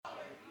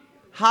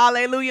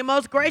Hallelujah.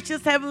 Most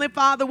gracious Heavenly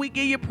Father, we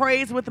give you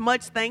praise with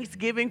much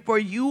thanksgiving, for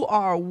you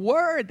are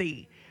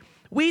worthy.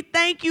 We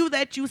thank you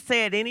that you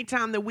said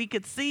anytime that we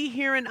could see,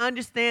 hear, and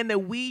understand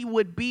that we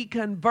would be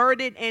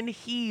converted and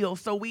healed.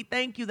 So we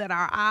thank you that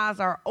our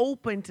eyes are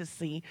open to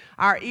see,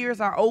 our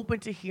ears are open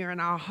to hear, and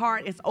our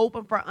heart is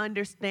open for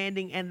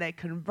understanding, and that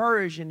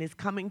conversion is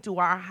coming to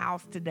our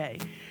house today.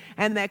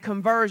 And that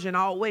conversion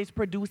always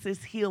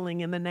produces healing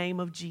in the name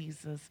of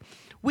Jesus.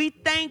 We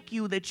thank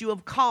you that you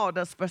have called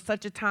us for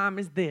such a time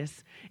as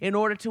this in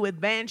order to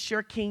advance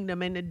your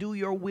kingdom and to do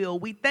your will.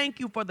 We thank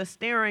you for the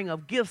stirring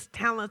of gifts,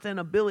 talents, and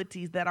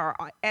abilities that are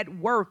at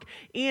work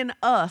in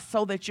us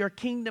so that your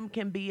kingdom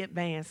can be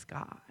advanced,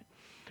 God.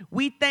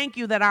 We thank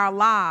you that our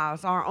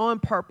lives are on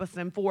purpose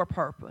and for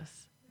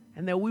purpose,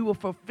 and that we will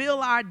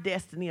fulfill our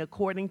destiny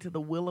according to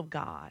the will of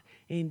God.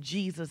 In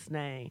Jesus'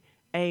 name,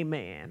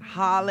 amen.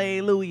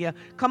 Hallelujah.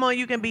 Come on,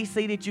 you can be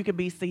seated. You can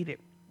be seated.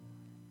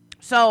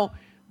 So,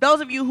 those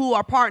of you who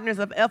are partners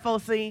of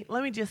FOC,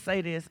 let me just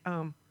say this.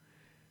 I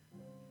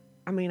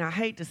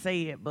hate to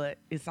say it, but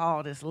it's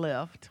all that's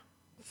left.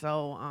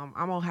 So I'm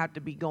going to have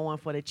to be going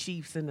for the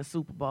Chiefs in the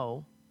Super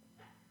Bowl.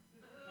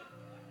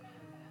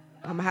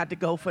 I'm going to have to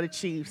go for the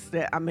Chiefs.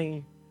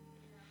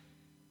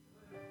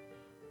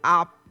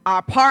 Our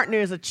partner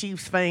is a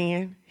Chiefs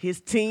fan.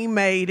 His team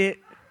made it.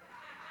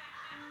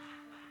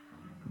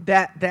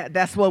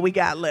 That's what we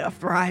got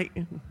left, right?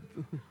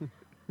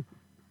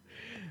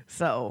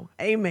 So,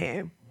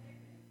 amen.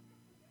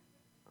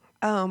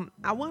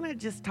 I want to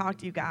just talk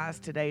to you guys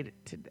today,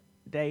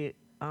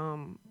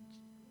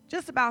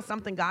 just about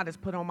something God has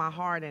put on my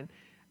heart, and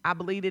I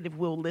believe that if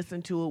we'll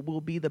listen to it, we'll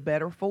be the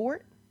better for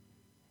it.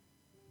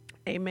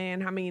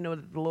 Amen. How many know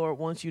that the Lord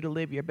wants you to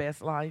live your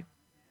best life?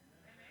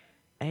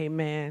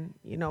 Amen.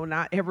 You know,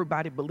 not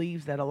everybody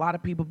believes that. A lot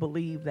of people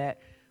believe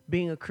that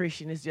being a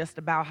Christian is just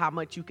about how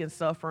much you can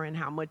suffer and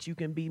how much you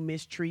can be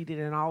mistreated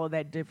and all of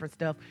that different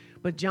stuff.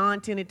 But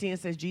John 10:10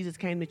 says Jesus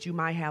came that you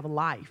might have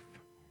life.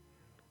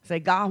 Say,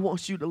 God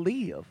wants you to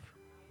live.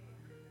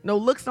 No,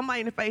 look somebody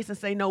in the face and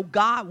say, no,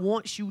 God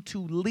wants you to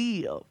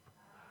live.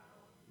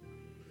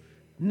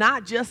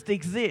 Not just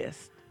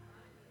exist.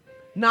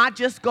 Not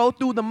just go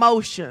through the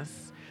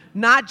motions.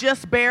 Not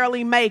just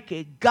barely make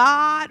it.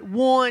 God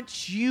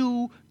wants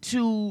you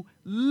to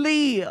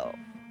live.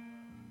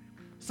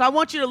 So I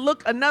want you to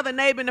look another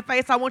neighbor in the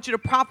face. I want you to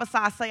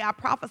prophesy. Say, I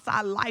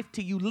prophesy life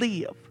to you.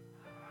 Live.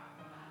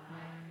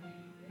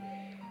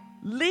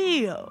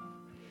 Live.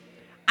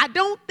 I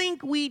don't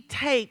think we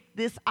take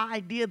this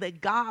idea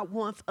that God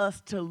wants us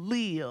to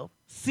live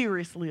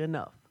seriously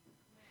enough.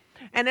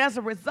 And as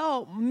a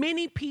result,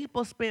 many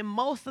people spend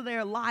most of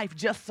their life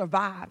just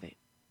surviving,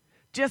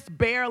 just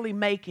barely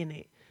making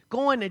it,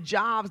 going to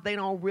jobs they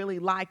don't really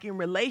like, in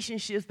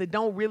relationships that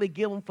don't really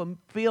give them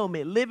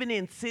fulfillment, living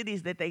in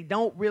cities that they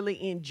don't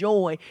really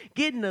enjoy,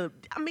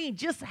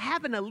 just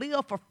having to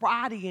live for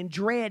Friday and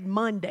dread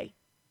Monday.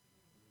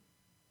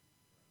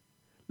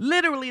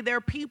 Literally, there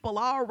are people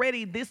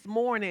already this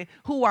morning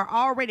who are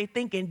already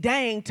thinking,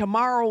 dang,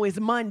 tomorrow is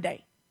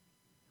Monday.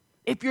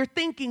 If you're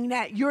thinking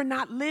that, you're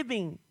not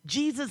living.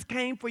 Jesus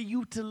came for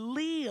you to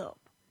live.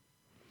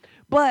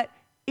 But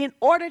in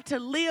order to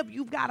live,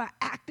 you've got to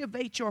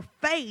activate your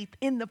faith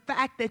in the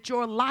fact that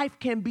your life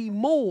can be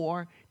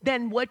more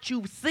than what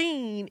you've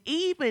seen,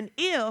 even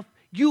if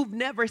you've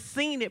never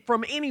seen it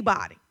from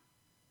anybody.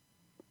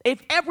 If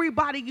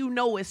everybody you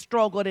know is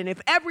struggled, and if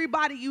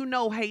everybody you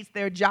know hates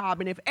their job,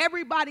 and if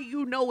everybody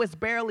you know is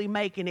barely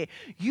making it,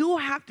 you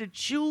have to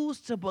choose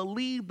to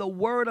believe the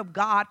word of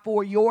God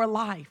for your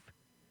life.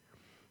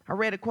 I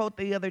read a quote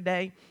the other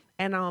day,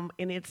 and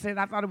it said,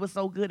 I thought it was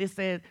so good. It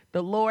said,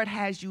 the Lord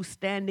has you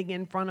standing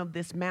in front of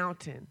this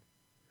mountain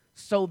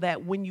so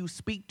that when you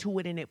speak to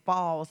it and it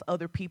falls,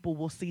 other people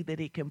will see that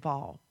it can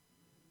fall.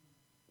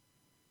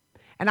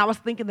 And I was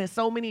thinking that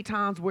so many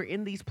times we're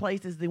in these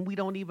places and we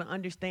don't even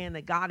understand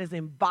that God is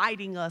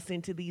inviting us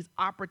into these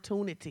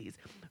opportunities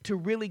to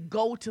really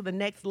go to the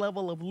next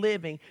level of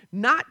living,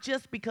 not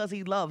just because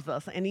he loves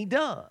us, and he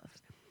does,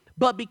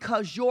 but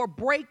because your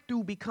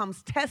breakthrough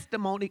becomes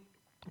testimony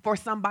for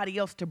somebody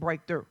else to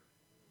break through.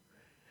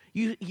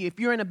 If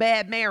you're in a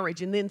bad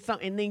marriage and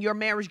then your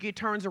marriage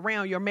turns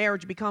around, your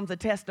marriage becomes a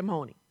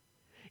testimony.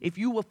 If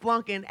you were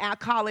flunking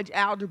college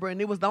algebra and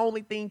it was the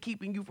only thing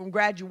keeping you from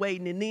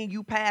graduating, and then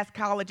you pass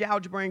college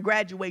algebra and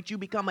graduate, you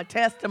become a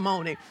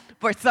testimony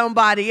for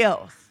somebody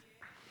else.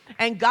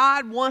 And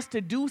God wants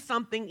to do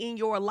something in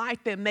your life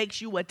that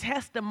makes you a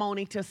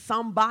testimony to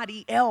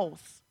somebody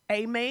else.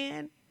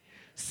 Amen?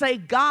 Say,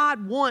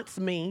 God wants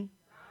me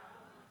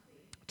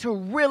to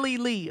really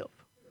live.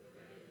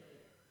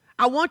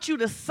 I want you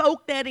to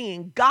soak that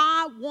in.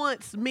 God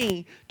wants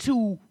me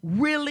to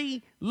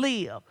really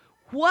live.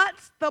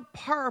 What's the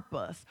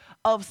purpose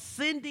of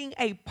sending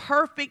a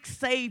perfect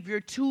Savior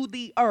to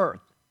the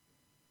earth?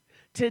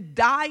 To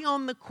die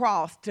on the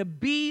cross, to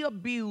be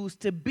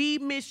abused, to be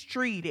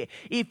mistreated,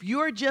 if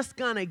you're just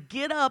going to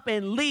get up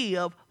and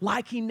live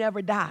like he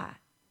never died.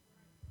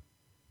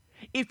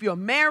 If your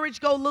marriage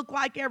go look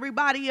like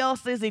everybody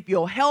else's, if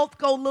your health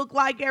go look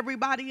like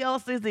everybody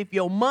else's, if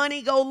your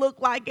money go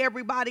look like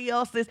everybody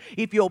else's,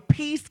 if your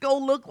peace go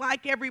look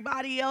like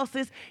everybody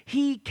else's,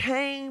 he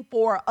came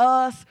for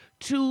us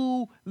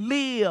to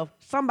live.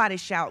 Somebody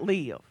shout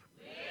live.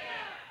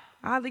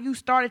 You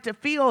started to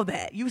feel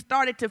that. You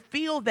started to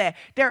feel that.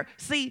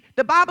 See,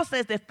 the Bible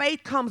says that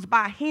faith comes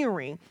by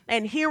hearing,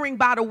 and hearing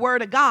by the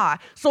word of God.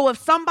 So if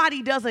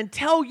somebody doesn't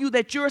tell you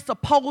that you're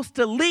supposed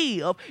to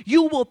live,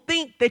 you will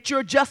think that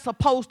you're just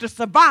supposed to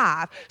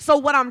survive. So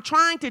what I'm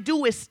trying to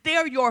do is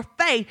stir your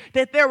faith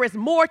that there is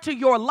more to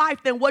your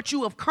life than what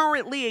you have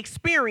currently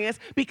experienced,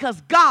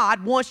 because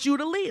God wants you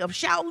to live.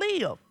 Shout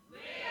live.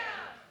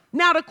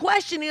 Now the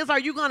question is, are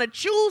you going to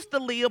choose to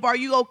live, or are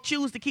you going to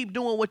choose to keep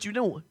doing what you're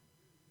doing?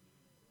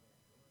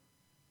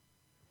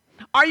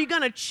 Are you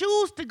going to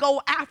choose to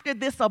go after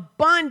this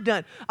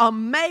abundant,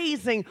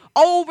 amazing,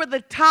 over the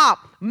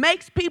top,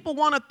 makes people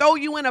want to throw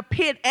you in a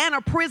pit and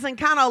a prison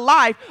kind of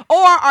life? Or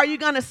are you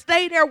going to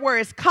stay there where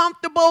it's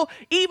comfortable,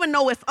 even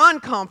though it's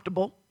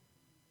uncomfortable?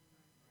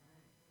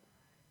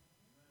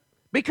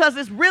 Because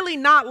it's really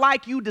not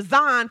like you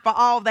designed for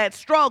all that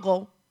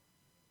struggle,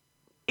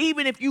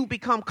 even if you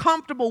become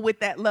comfortable with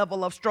that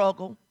level of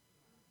struggle,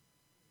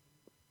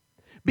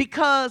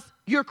 because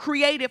you're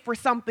created for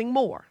something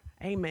more.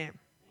 Amen.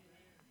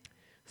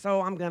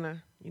 So I'm going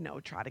to,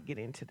 try to get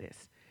into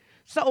this.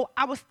 So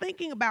I was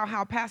thinking about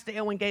how Pastor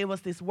Elwin gave us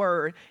this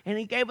word, and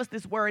he gave us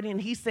this word,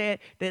 and he said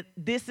that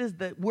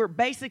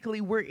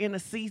we're in a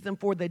season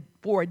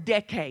for a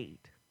decade.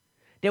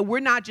 That we're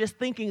not just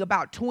thinking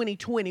about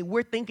 2020,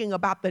 we're thinking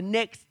about the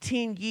next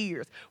 10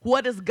 years.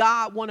 What does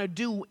God want to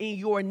do in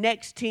your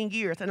next 10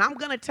 years? And I'm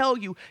going to tell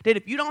you that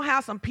if you don't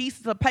have some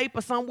pieces of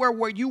paper somewhere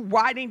where you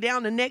writing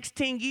down the next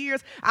 10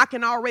 years, I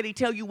can already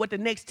tell you what the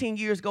next 10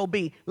 years going to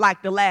be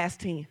like the last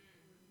 10.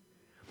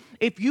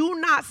 If you're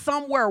not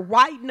somewhere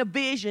writing a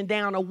vision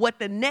down of what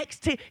the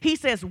next 10, he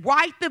says,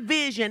 write the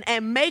vision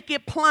and make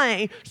it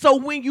plain so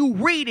when you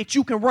read it,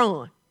 you can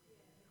run.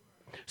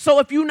 So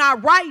if you're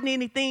not writing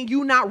anything,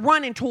 you're not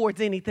running towards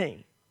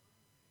anything.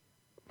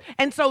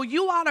 And so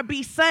you ought to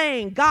be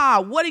saying,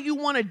 God, what do you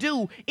want to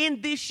do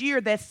in this year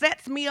that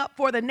sets me up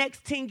for the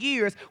next 10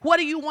 years? What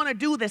do you want to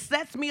do that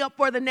sets me up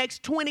for the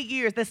next 20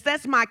 years, that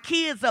sets my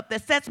kids up,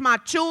 that sets my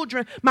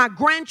children, my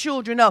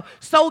grandchildren up,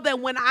 so that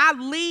when I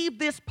leave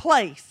this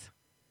place,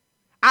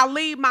 I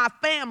leave my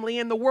family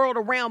and the world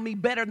around me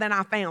better than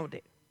I found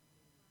it.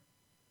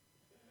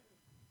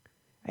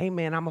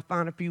 Amen. I'm going to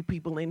find a few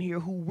people in here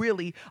who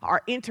really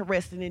are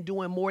interested in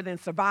doing more than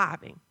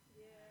surviving.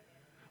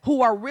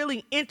 Who are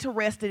really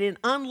interested in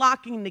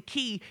unlocking the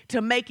key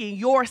to making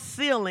your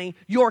ceiling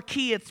your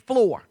kids'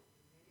 floor.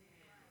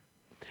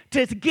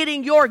 To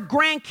getting your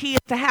grandkids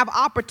to have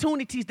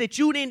opportunities that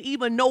you didn't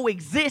even know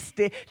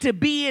existed, to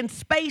be in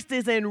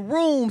spaces and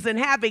rooms and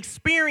have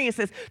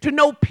experiences, to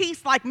know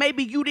peace like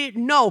maybe you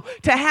didn't know,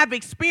 to have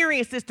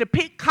experiences, to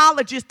pick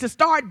colleges, to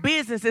start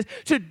businesses,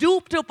 to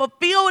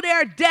fulfill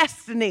their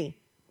destiny,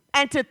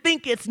 and to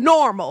think it's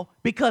normal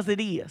because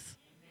it is.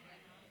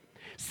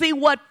 See,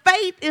 what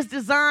faith is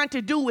designed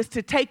to do is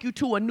to take you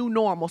to a new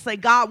normal. Say,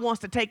 God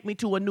wants to take me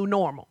to a new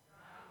normal.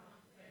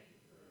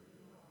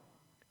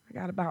 I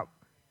got about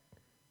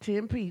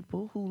 10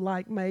 people who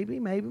like maybe.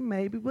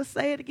 We'll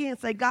say it again.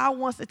 Say, God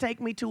wants to take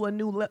me to a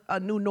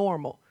new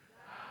normal.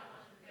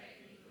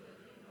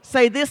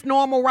 Say, this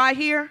normal right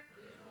here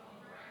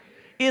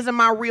isn't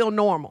my real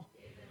normal.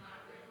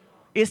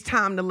 It's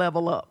time to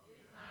level up.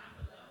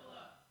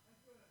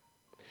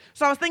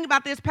 So I was thinking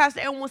about this.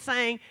 Pastor Elwin was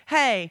saying,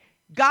 hey,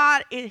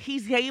 God, he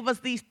gave us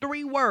these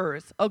 3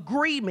 words: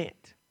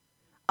 agreement,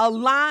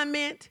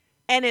 alignment,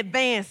 and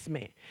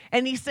advancement.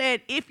 And he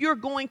said, if you're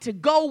going to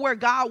go where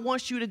God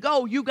wants you to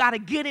go, you got to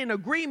get in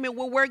agreement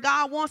with where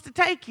God wants to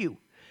take you.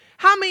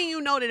 How many of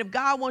you know that if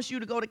God wants you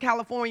to go to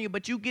California,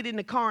 but you get in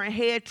the car and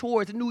head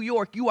towards New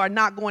York, you are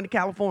not going to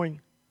California?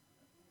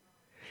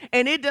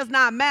 And it does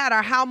not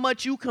matter how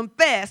much you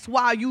confess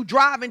while you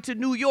driving to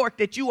New York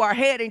that you are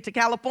heading to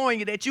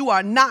California, that you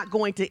are not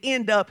going to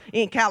end up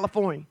in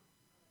California.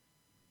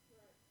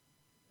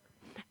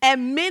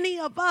 And many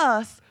of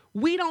us,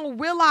 we don't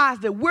realize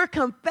that we're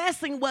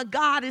confessing what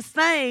God is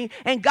saying,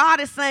 and God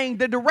is saying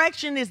the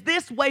direction is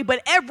this way,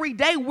 but every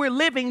day we're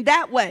living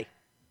that way.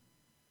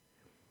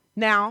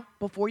 Now,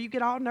 before you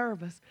get all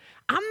nervous,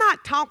 I'm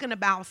not talking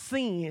about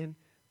sin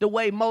the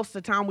way most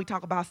of the time we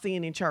talk about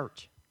sin in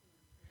church.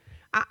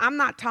 I'm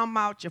not talking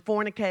about you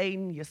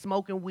fornicating, you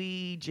smoking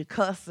weed, you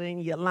cussing,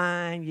 you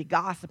lying, you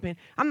gossiping.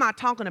 I'm not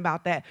talking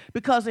about that.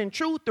 Because in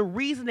truth, the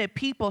reason that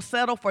people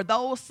settle for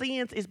those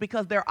sins is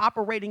because they're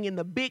operating in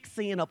the big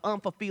sin of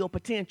unfulfilled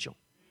potential.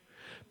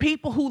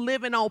 People who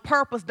living on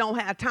purpose don't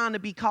have time to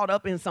be caught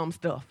up in some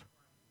stuff.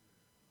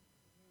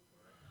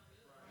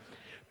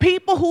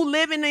 People who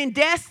living in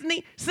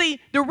destiny. See,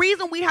 the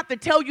reason we have to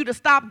tell you to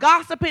stop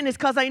gossiping is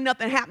because ain't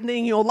nothing happening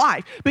in your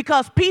life.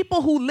 Because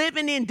people who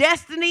living in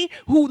destiny,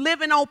 who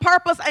living on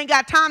purpose, ain't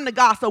got time to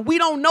gossip. We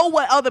don't know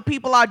what other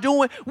people are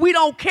doing. We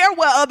don't care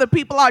what other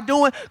people are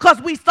doing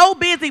because we so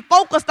busy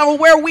focused on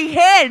where we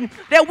heading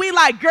that we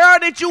like, girl,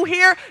 did you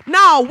hear?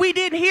 No, we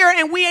didn't hear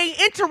and we ain't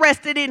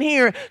interested in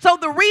hearing. So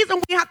the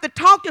reason we have to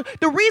talk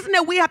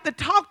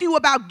to you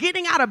about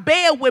getting out of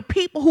bed with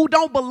people who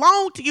don't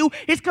belong to you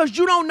is because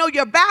you don't know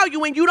your value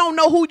and you don't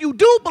know who you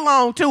do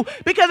belong to.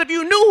 Because if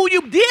you knew who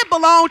you did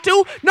belong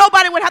to,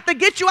 nobody would have to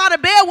get you out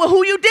of bed with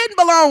who you didn't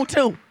belong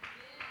to.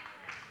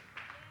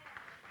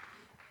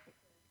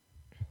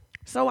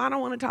 So I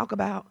don't want to talk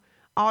about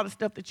all the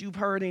stuff that you've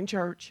heard in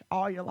church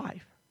all your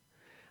life.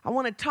 I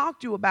want to talk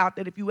to you about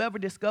that if you ever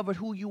discovered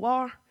who you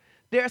are,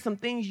 there are some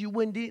things you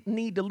wouldn't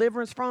need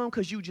deliverance from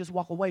because you just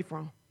walk away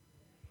from.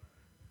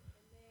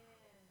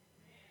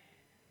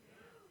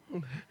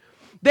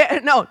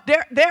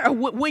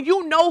 When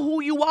you know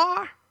who you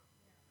are,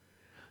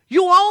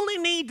 you only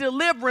need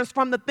deliverance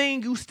from the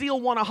thing you still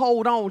want to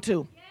hold on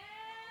to.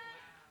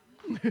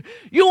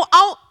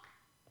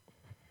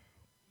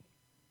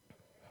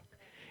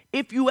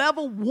 If you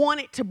ever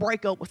wanted to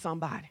break up with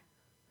somebody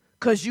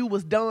because you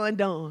was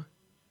done,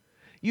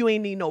 you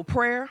ain't need no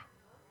prayer,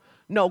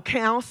 no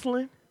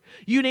counseling.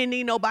 You didn't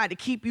need nobody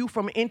to keep you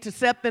from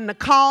intercepting the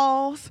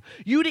calls.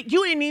 You didn't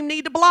even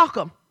need to block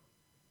them.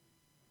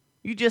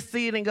 You just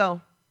see it and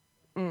go,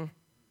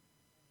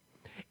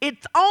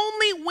 It's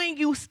only when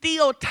you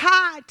still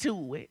tied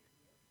to it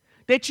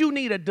that you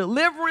need a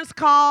deliverance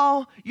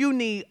call, you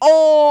need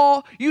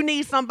oil, you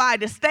need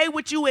somebody to stay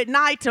with you at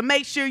night to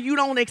make sure you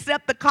don't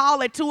accept the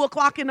call at 2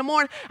 o'clock in the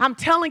morning. I'm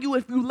telling you,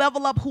 if you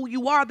level up who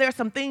you are, there's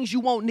some things you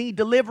won't need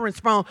deliverance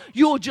from.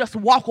 You'll just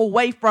walk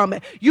away from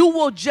it. You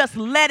will just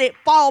let it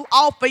fall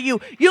off of you.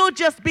 You'll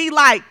just be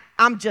like,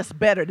 I'm just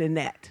better than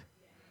that.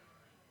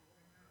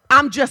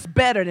 I'm just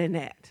better than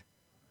that.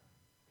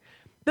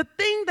 The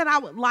thing that I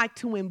would like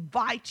to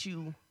invite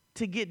you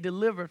to get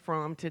delivered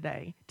from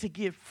today, to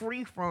get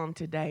free from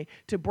today,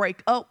 to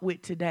break up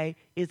with today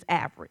is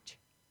average.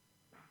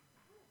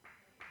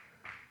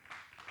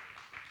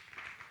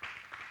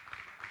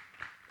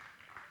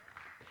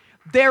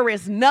 There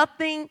is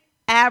nothing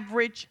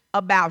average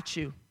about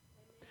you.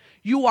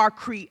 You are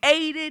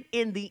created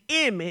in the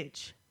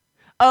image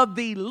of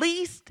the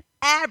least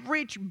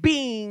average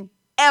being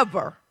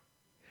ever.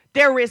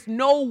 There is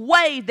no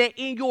way that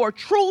in your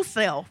true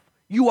self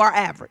you are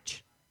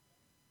average.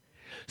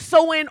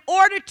 So in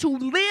order to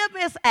live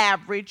as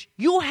average,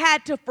 you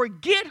had to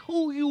forget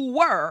who you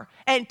were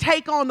and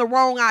take on the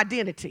wrong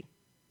identity.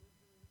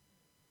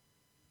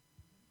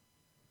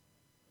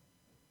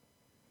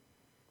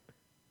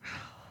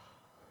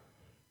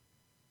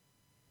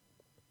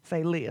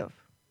 Say live.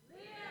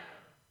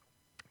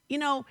 You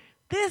know,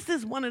 this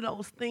is one of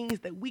those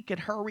things that we could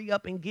hurry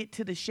up and get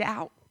to the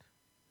shout.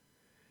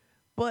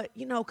 But,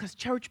 because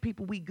church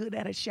people, we good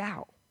at a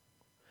shout.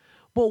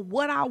 But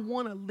what I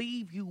want to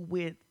leave you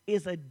with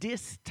is a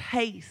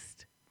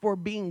distaste for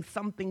being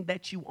something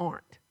that you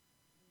aren't.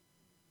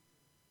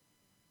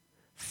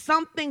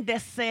 Something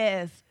that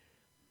says,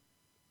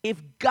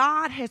 if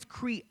God has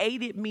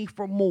created me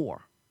for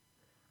more,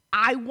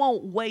 I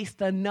won't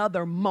waste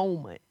another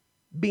moment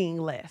being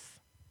less.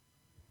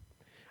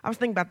 I was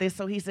thinking about this.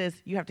 So he says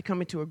you have to come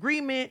into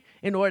agreement.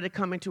 In order to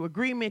come into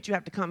agreement, you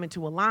have to come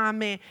into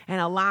alignment. And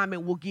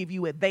alignment will give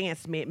you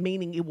advancement,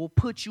 meaning it will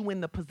put you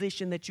in the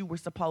position that you were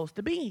supposed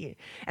to be in.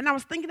 And I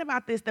was thinking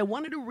about this, that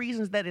one of the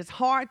reasons that it's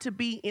hard to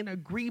be in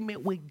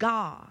agreement with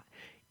God,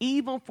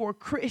 even for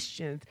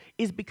Christians,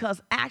 is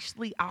because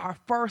actually our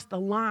first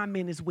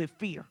alignment is with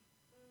fear.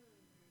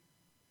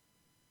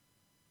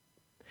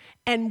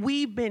 And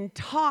we've been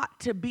taught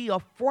to be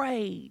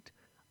afraid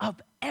of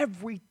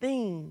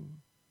everything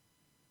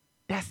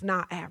that's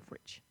not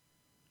average.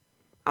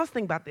 I was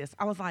thinking about this.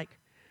 I was like,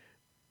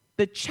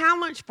 the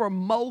challenge for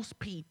most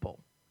people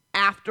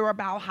after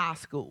about high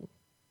school,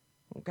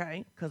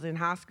 okay, because in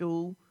high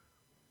school,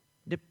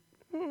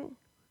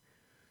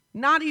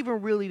 not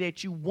even really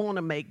that you want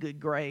to make good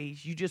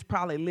grades. You just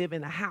probably live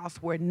in a house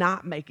where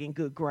not making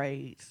good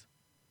grades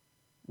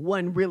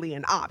wasn't really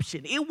an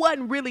option. It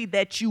wasn't really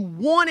that you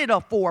wanted a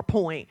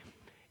 4-point.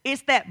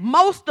 It's that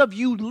most of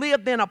you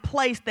lived in a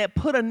place that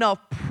put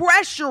enough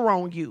pressure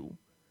on you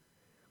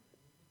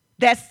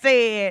that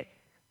said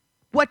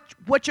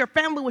what your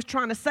family was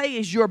trying to say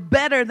is you're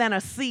better than a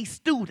C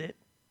student,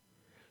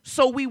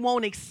 so we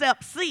won't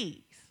accept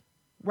C's,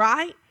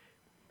 right?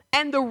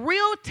 And the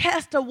real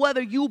test of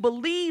whether you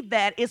believe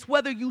that is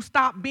whether you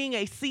stop being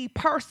a C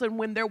person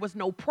when there was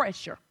no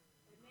pressure.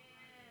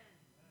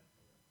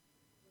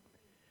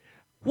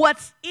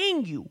 What's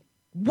in you?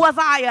 Was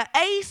I an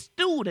A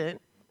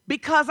student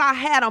because I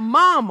had a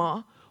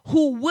mama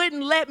who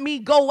wouldn't let me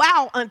go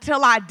out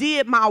until I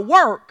did my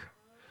work?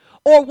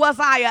 Or was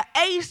I an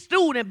A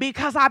student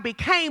because I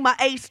became an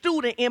A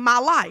student in my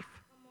life?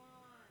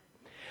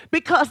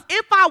 Because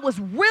if I was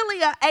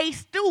really an A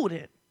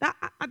student,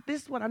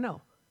 this is what I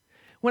know.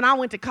 When I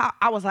went to college,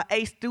 I was an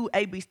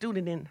A-B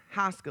student in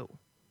high school.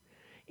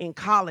 In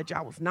college,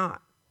 I was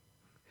not,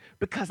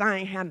 because I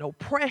ain't had no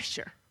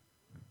pressure.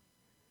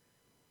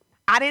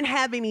 I didn't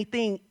have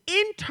anything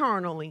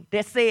internally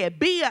that said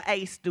be an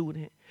A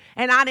student,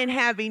 and I didn't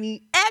have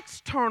any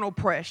external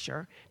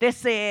pressure that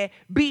said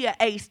be an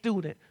A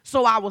student.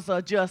 So I was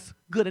a just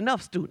good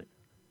enough student.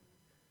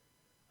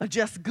 A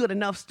just good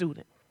enough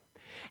student.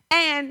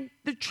 And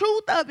the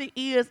truth of it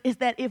is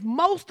that if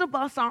most of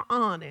us are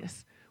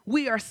honest,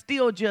 we are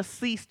still just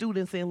C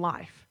students in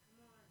life.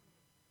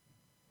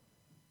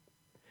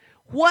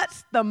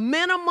 What's the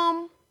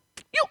minimum?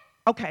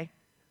 Okay,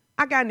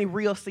 I got any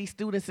real C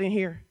students in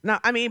here? No,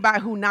 I mean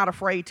anybody who not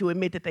afraid to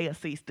admit that they are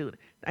C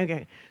student.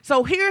 Okay,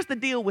 so here's the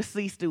deal with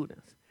C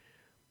students.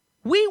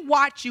 We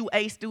watch you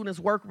A students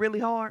work really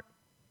hard,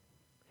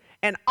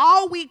 and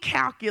all we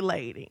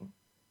calculating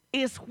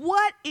is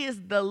what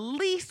is the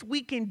least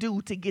we can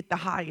do to get the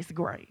highest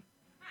grade.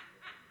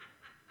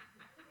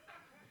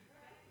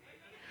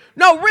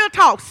 No, real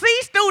talk. C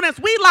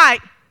students,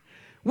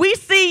 we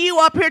see you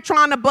up here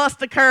trying to bust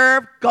the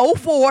curve. Go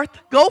forth.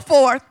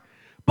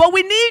 But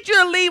we need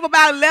you to leave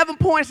about 11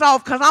 points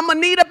off, because I'm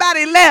going to need about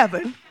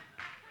 11.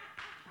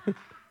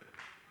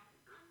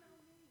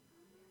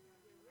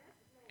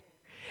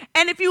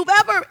 And if you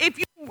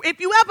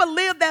ever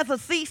lived as a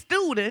C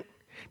student,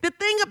 the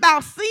thing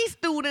about C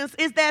students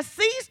is that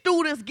C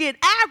students get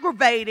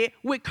aggravated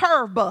with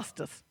curve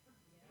busters,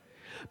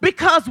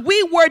 because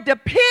we were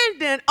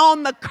dependent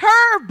on the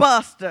curve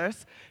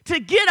busters to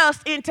get us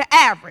into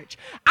average.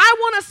 I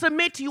want to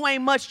submit to you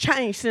ain't much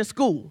changed since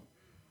school.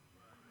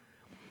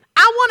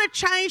 I want to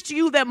change to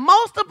you that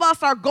most of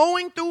us are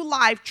going through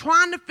life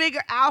trying to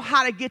figure out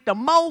how to get the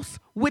most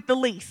with the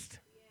least.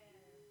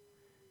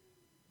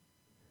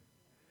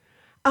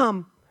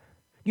 You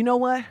know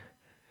what?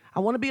 I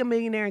want to be a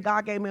millionaire, and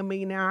God gave me a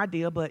millionaire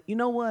idea, but you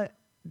know what?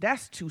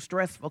 That's too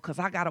stressful, because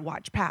I got to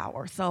watch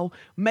Power. So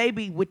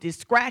maybe with this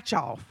scratch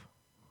off,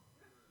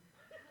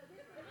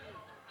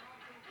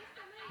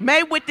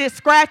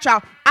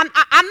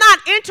 I'm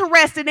not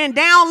interested in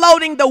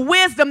downloading the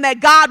wisdom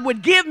that God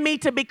would give me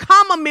to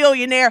become a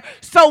millionaire.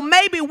 So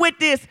maybe with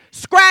this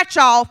scratch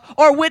off,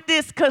 or with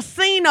this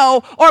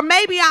casino, or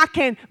maybe I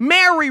can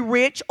marry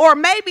rich, or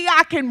maybe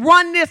I can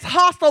run this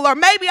hustle, or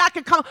maybe I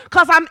can come,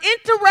 because I'm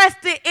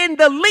interested in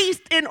the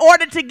least in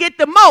order to get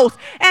the most.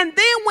 And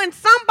then when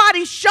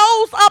somebody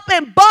shows up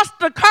and busts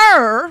the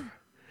curve,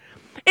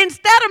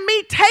 instead of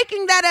me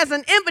taking that as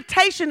an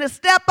invitation to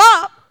step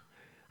up,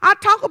 I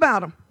talk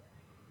about them.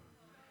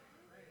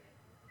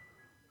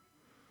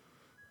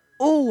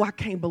 Oh, I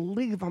can't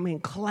believe I'm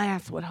in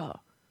class with her.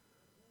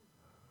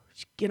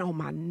 She get on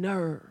my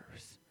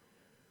nerves.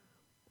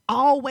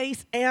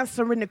 Always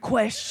answering the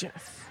questions.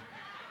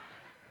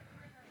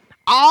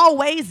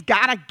 Always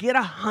gotta get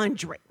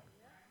 100.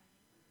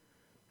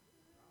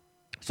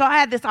 So I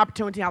had this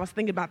opportunity. I was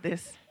thinking about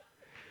this.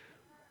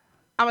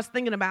 I was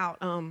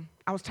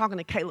talking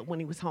to Caleb when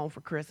he was home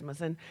for Christmas.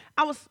 And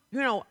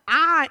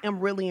I am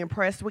really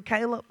impressed with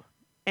Caleb.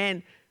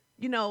 And,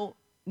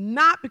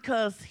 not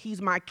because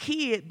he's my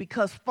kid,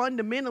 because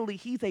fundamentally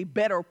he's a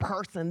better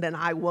person than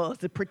I was,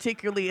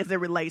 particularly as it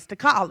relates to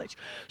college.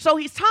 So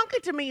he's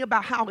talking to me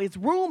about how his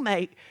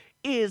roommate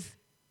is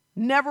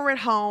never at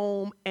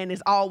home and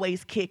is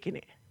always kicking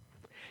it.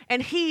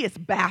 And he is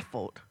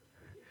baffled.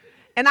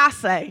 And I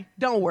say,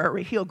 don't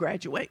worry, he'll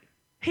graduate.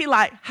 He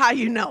like, how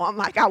you know? I'm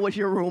like, I was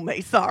your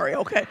roommate. Sorry,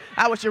 okay?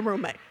 I was your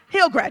roommate.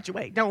 He'll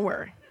graduate, don't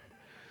worry.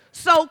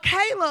 So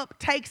Caleb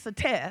takes a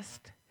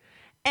test.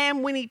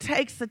 And when he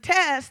takes the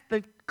test,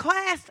 the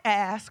class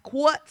asks,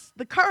 what's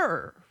the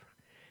curve?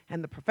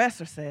 And the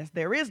professor says,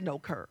 there is no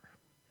curve.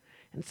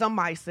 And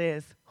somebody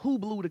says, who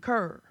blew the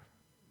curve?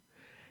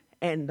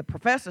 And the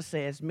professor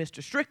says,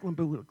 Mr. Strickland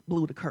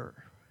blew the curve.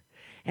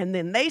 And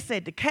then they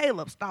said to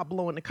Caleb, stop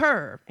blowing the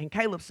curve. And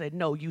Caleb said,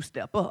 no, you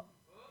step up.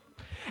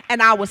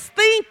 And I was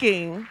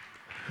thinking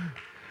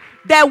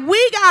that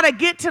we got to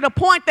get to the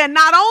point that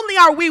not only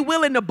are we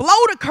willing to blow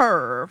the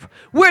curve,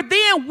 we're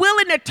then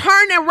willing to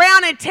turn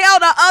around and tell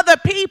the other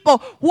people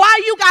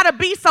why you got to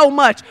be so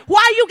much,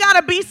 why you got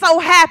to be so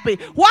happy,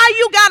 why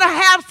you got to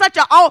have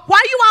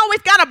why you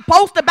always got to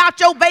boast about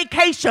your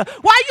vacation,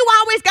 why you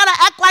always got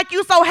to act like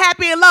you so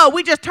happy and love.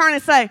 We just turn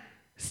and say,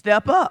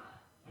 step up.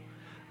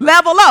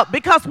 Level up,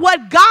 because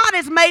what God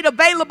has made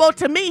available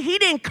to me, he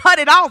didn't cut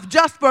it off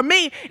just for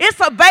me. It's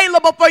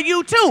available for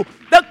you too.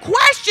 The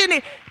question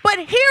is, but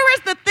here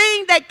is the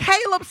thing that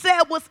Caleb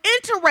said was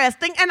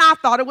interesting, and I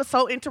thought it was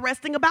so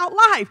interesting about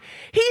life.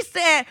 He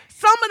said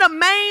some of the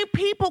main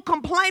people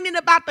complaining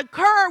about the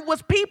curve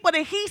was people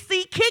that he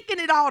see kicking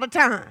it all the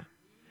time.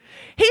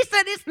 He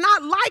said it's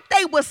not like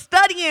they were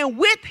studying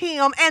with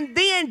him and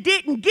then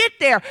didn't get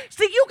there.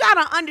 See, you got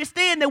to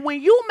understand that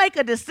when you make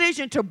a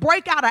decision to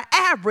break out of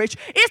average,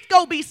 it's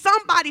going to be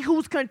somebody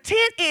who's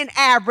content in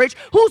average,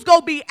 who's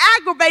going to be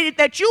aggravated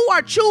that you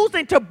are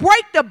choosing to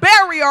break the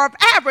barrier of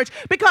average.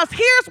 Because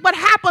here's what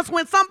happens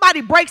when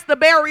somebody breaks the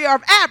barrier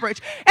of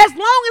average. As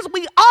long as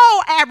we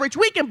all average,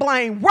 we can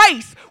blame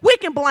race, we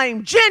can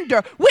blame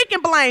gender, we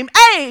can blame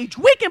age,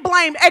 we can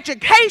blame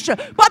education.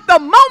 But the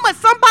moment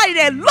somebody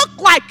that look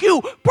like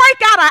you break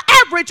out of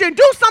average and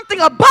do something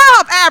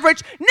above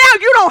average, now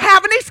you don't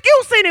have an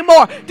excuse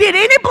anymore. Did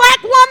any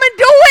black woman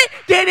do it?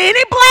 Did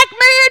any black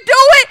man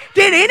do it?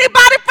 Did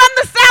anybody from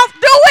the South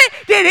do it?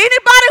 Did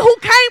anybody who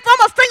came from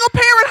a single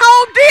parent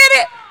home did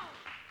it?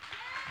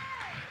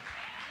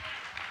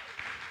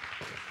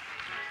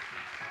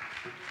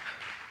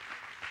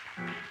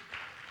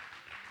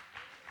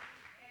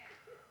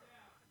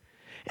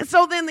 And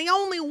so then the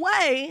only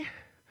way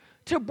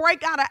to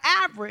break out of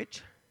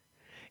average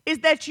is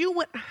that you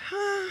would,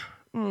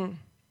 no,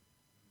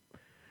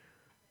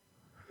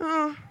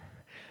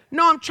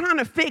 I'm trying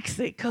to fix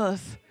it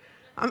because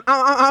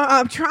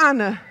I'm trying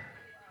to.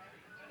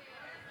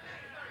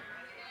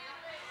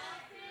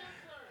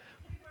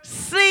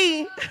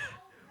 See,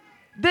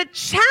 the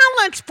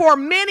challenge for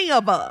many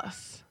of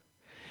us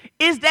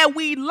is that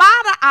we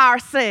lie to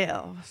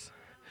ourselves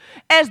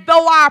as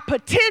though our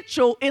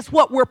potential is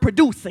what we're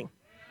producing.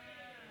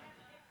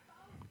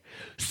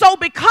 So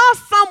because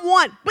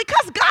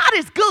God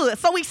is good,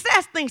 so he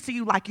says things to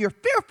you like you're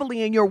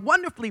fearfully and you're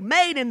wonderfully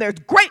made, and there's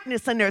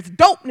greatness and there's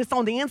dopeness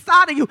on the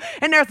inside of you,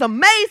 and there's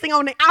amazing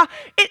on the out.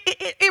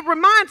 It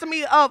reminds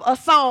me of a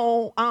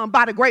song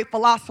by the great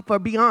philosopher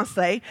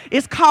Beyonce.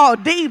 It's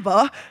called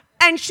Diva.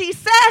 And she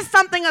says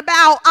something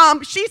about,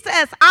 she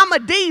says, I'm a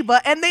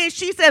diva. And then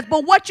she says,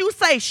 but what you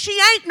say, she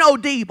ain't no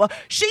diva.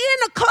 She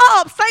in the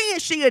club saying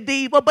she a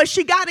diva, but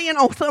she got in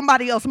on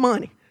somebody else's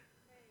money.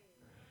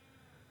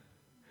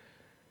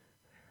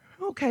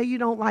 Okay, you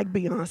don't like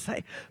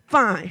Beyonce.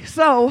 Fine.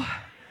 So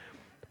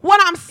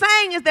what I'm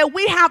saying is that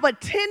we have a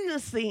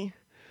tendency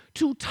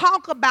to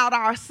talk about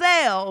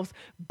ourselves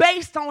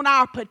based on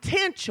our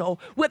potential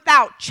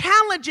without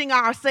challenging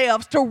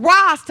ourselves to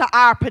rise to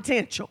our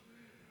potential.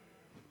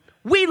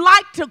 We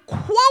like to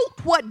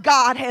quote what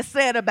God has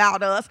said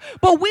about us,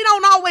 but we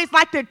don't always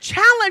like to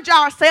challenge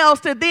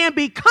ourselves to then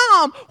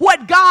become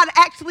what God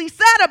actually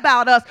said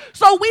about us.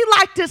 So we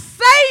like to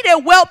say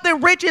that wealth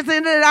and riches is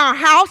in our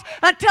house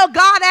until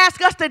God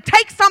asks us to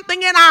take something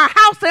in our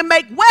house and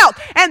make wealth,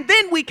 and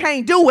then we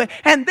can't do it,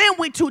 and then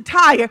we're too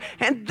tired,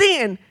 and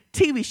then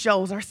TV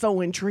shows are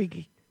so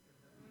intriguing.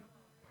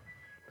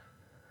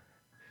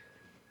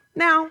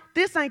 Now,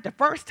 this ain't the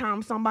first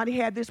time somebody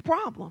had this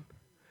problem.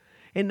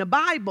 In the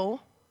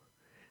Bible,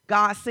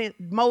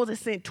 Moses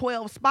sent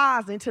 12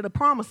 spies into the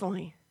promised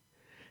land.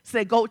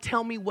 Said, go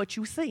tell me what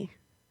you see.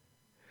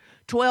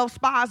 12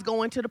 spies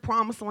go into the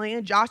promised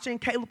land. Joshua and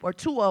Caleb are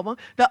two of them.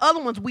 The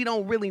other ones, we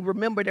don't really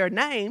remember their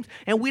names,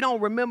 and we don't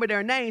remember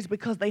their names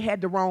because they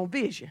had the wrong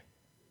vision.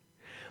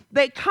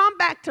 They come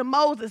back to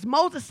Moses.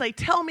 Moses say,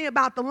 tell me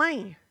about the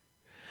land.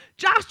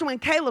 Joshua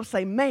and Caleb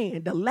say,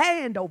 man, the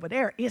land over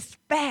there is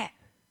fat.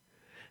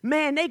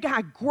 Man, they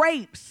got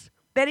grapes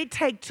that it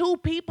take 2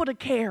 people to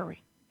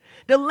carry.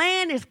 The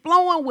land is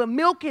flowing with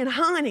milk and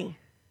honey.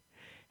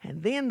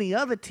 And then the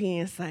other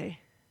 10 say,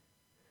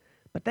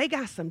 but they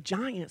got some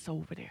giants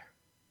over there.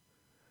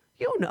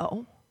 You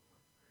know,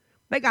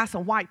 they got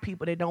some white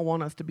people that don't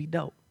want us to be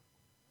dope.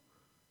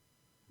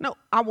 No,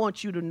 I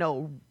want you to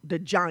know the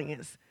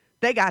giants.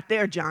 They got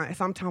their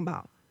giants. I'm talking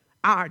about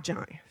our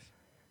giants.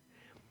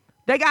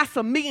 They got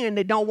some men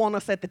that don't want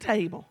us at the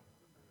table.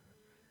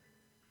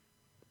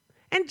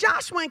 And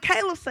Joshua and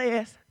Caleb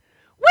says,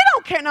 we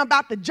don't care nothing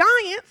about the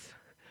giants.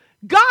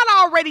 God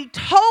already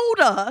told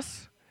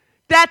us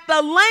that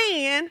the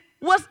land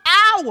was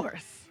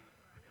ours.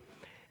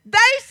 They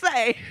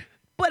say,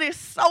 but it's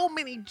so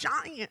many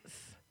giants.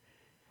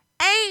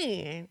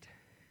 And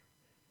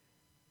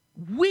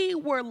we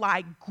were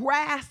like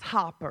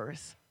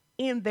grasshoppers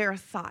in their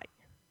sight.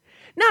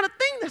 Now, the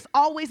thing that's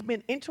always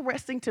been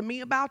interesting to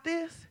me about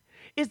this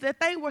is that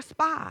they were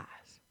spies.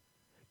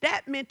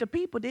 That meant the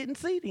people didn't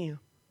see them.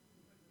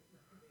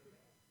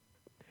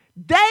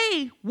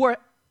 They were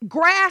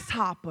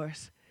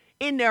grasshoppers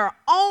in their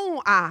own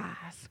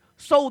eyes,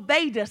 so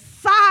they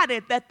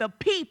decided that the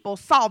people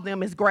saw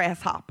them as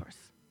grasshoppers.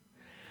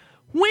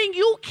 When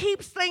you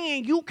keep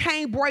saying you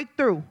can't break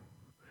through,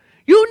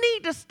 you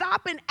need to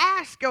stop and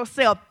ask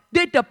yourself,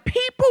 did the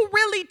people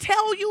really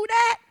tell you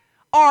that?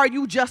 Or are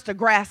you just a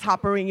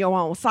grasshopper in your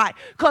own sight?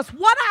 Because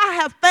what I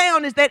have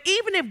found is that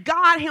even if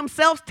God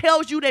himself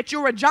tells you that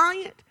you're a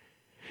giant,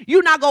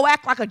 you're not going to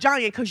act like a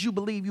giant because you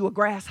believe you're a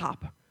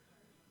grasshopper.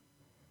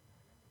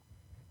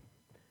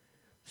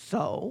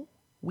 So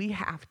we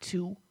have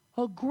to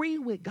agree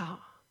with God.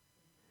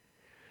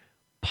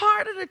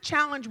 Part of the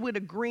challenge with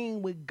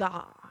agreeing with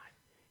God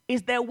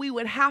is that we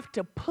would have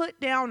to put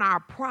down our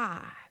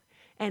pride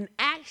and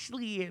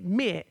actually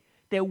admit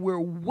that we're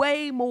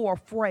way more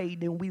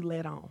afraid than we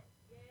let on.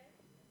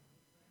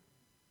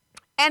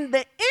 And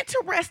the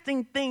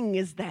interesting thing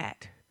is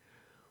that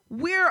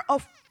we're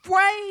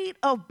afraid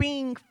of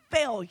being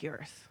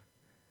failures,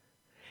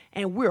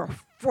 and we're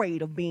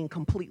afraid of being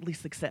completely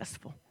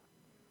successful.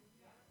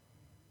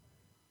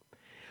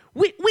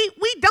 We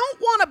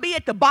don't want to be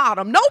at the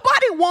bottom.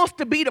 Nobody wants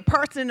to be the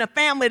person in the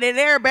family that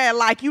everybody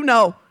like,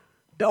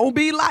 don't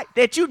be like,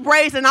 that you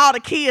raising all the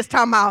kids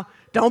talking about,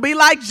 don't be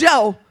like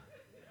Joe.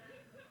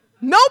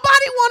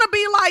 Nobody want to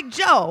be like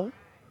Joe,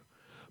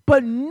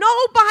 but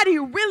nobody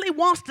really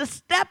wants to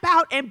step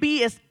out and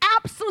be as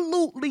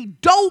absolutely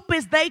dope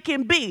as they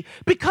can be,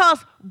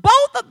 because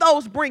both of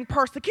those bring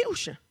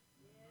persecution.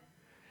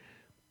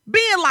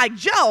 Being like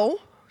Joe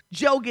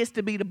gets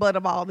to be the butt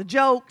of all the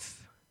jokes.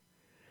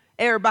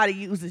 Everybody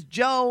uses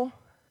Joe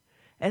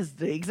as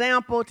the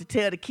example to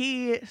tell the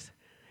kids.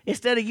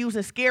 Instead of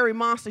using scary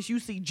monsters, you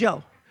see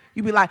Joe.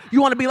 You be like,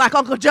 you want to be like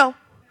Uncle Joe?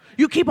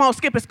 You keep on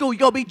skipping school, you're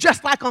going to be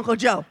just like Uncle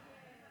Joe.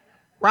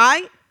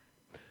 Right?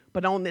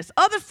 But on this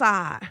other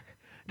side,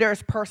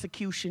 there's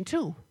persecution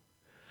too.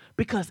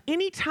 Because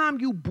anytime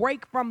you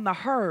break from the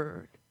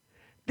herd,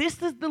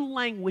 this is the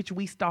language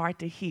we start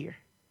to hear.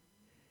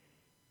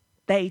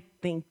 They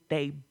think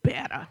they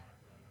better.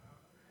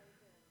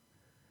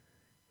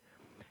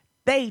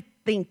 They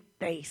think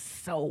they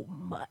so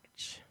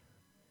much.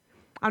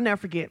 I'll never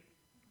forget,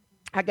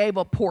 I gave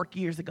up pork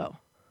years ago,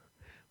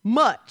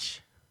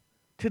 much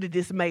to the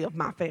dismay of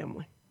my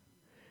family.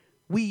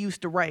 We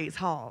used to raise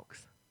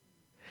hogs.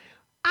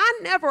 I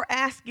never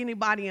asked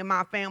anybody in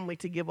my family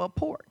to give up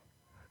pork.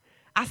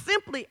 I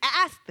simply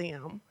asked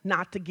them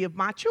not to give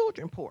my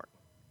children pork.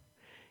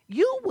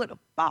 You would have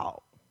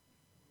thought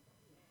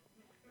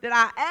that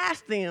I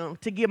asked them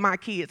to give my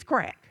kids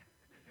crack.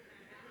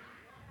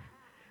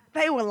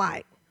 They were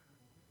like,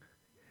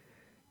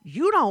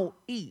 you don't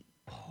eat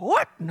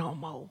pork no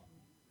more.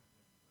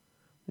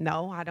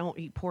 No, I don't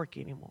eat pork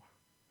anymore.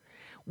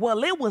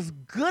 Well, it was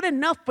good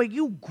enough for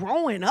you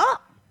growing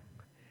up.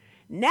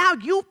 Now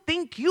you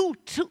think you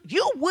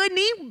wouldn't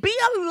even be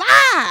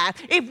alive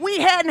if we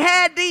hadn't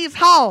had these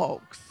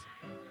hogs.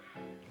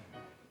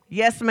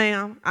 Yes,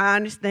 ma'am, I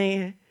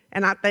understand.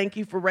 And I thank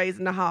you for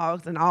raising the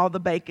hogs and all the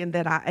bacon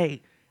that I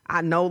ate.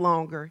 I no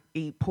longer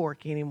eat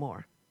pork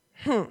anymore.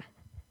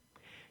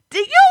 Do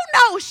you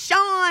know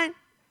Sean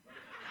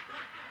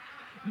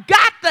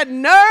got the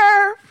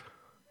nerve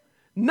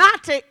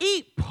not to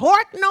eat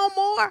pork no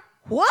more?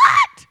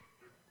 What?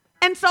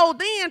 And so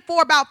then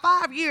for about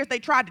 5 years, they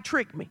tried to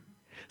trick me.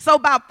 So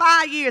about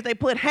 5 years, they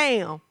put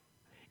ham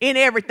in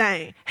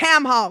everything,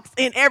 ham hocks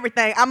in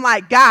everything. I'm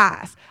like,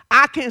 guys,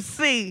 I can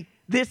see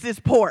this is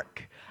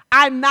pork.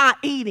 I'm not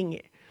eating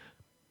it.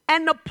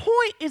 And the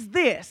point is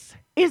this,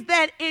 is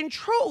that in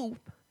truth,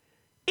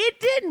 it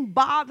didn't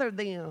bother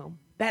them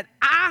that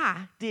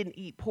I didn't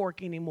eat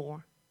pork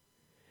anymore.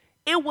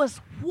 It was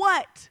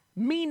what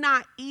me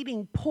not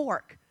eating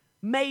pork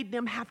made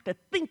them have to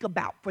think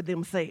about for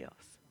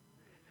themselves.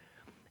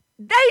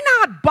 They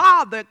not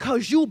bothered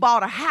because you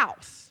bought a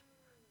house.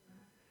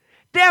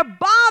 They're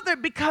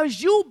bothered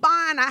because you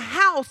buying a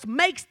house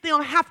makes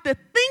them have to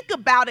think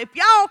about if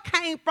y'all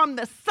came from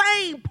the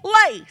same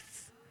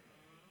place,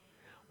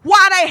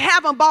 why they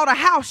haven't bought a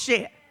house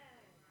yet.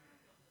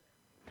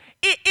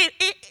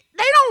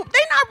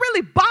 They're not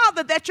really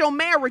bothered that your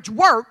marriage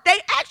worked. They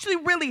actually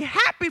really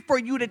happy for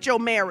you that your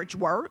marriage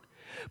worked.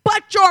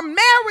 But your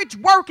marriage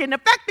worked, and the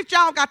fact that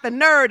y'all got the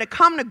nerve to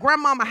come to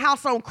grandmama's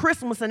house on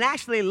Christmas and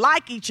actually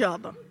like each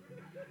other,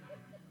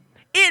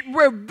 it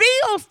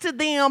reveals to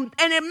them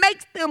and it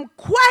makes them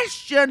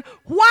question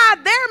why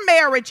their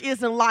marriage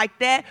isn't like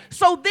that.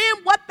 So then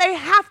what they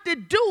have to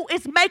do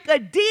is make a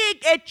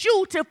dig at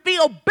you to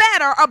feel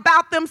better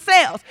about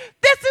themselves.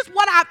 This is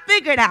what I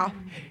figured out.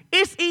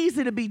 It's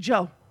easy to be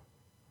Joe.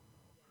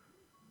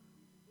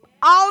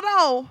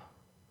 Although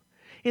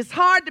it's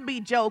hard to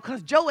be Joe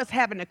because Joe is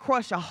having to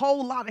crush a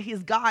whole lot of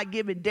his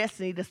God-given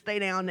destiny to stay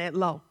down that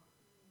low.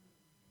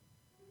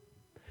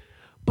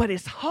 But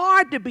it's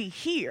hard to be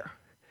here.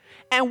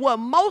 And what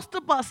most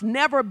of us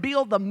never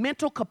build the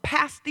mental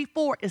capacity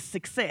for is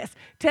success.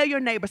 Tell your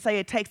neighbor, say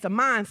it takes a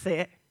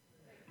mindset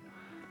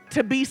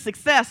to be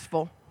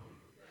successful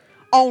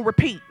on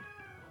repeat.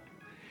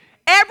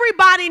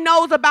 Everybody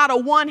knows about a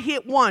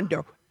one-hit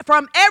wonder.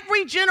 From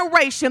every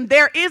generation,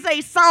 there is a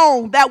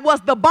song that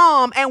was the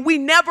bomb, and we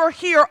never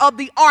hear of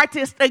the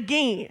artist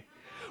again.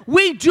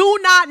 We do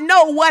not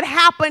know what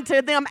happened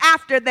to them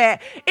after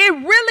that. It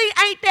really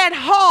ain't that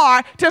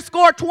hard to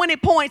score 20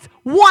 points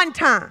one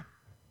time.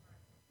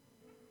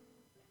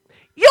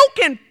 You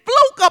can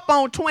fluke up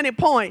on 20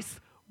 points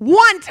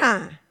one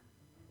time.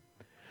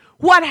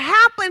 What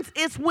happens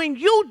is when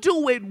you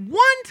do it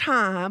one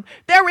time,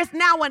 there is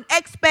now an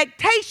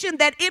expectation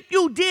that if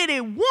you did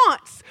it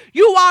once,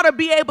 you ought to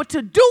be able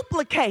to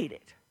duplicate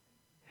it.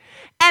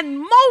 And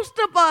most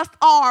of us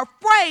are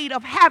afraid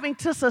of having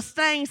to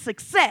sustain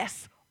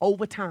success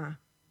over time.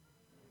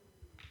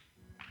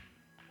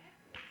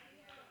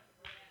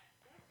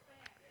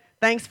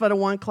 Thanks for the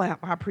one clap.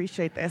 I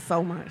appreciate that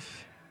so much.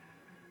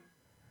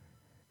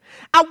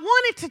 I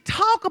wanted to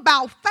talk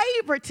about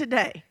favor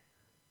today.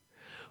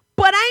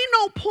 But ain't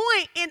no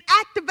point in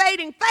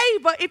activating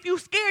favor if you're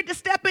scared to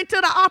step into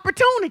the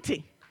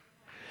opportunity.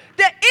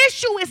 The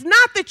issue is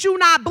not that you're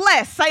not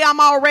blessed. Say, I'm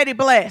already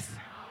blessed.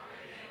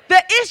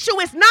 The issue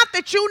is not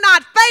that you're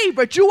not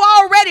favored. You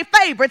already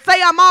favored.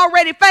 Say, I'm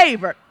already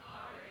favored.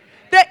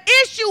 The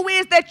issue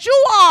is that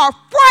you are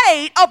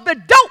afraid of the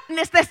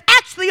dopeness that's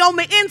actually on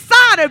the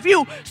inside of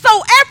you.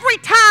 So every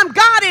time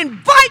God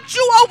invites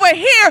you over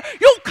here,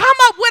 you come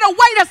up with a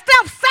way to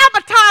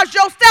self-sabotage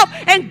yourself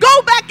and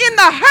go back in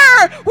the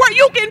herd where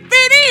you can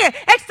fit in.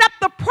 Except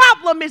the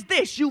problem is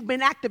this: you've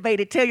been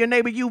activated. Tell your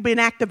neighbor you've been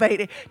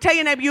activated. Tell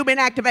your neighbor you've been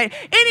activated.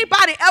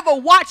 Anybody ever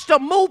watched a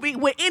movie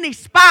with any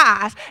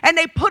spies and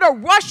they put a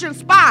Russian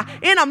spy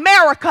in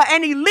America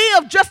and he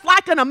lived just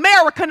like an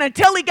American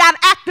until he got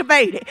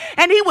activated?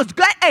 And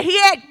he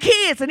had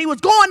kids and he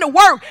was going to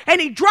work and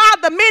he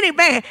drove the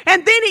minivan,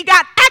 and then he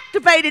got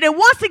activated, and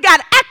once he got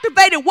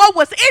activated, what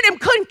was in him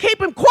couldn't keep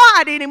him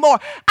quiet anymore.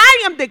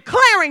 I am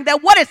declaring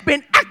that what has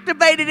been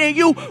activated in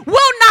you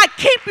will not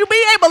keep you,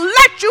 be able to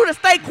let you to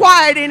stay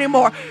quiet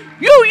anymore.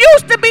 You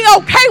used to be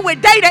okay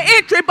with data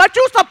entry, but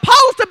you're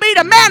supposed to be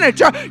the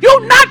manager.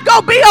 You're not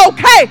going to be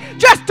okay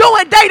just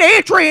doing data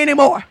entry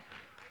anymore.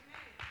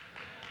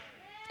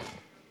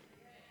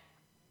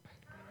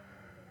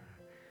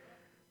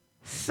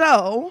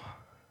 So,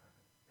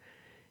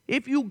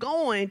 if you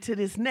go into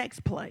this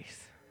next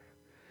place,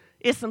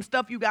 it's some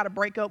stuff you got to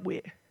break up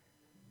with.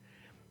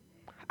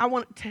 I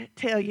want to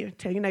tell your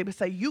neighbor,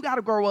 say, you got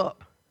to grow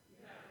up,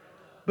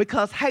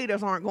 because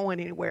haters aren't going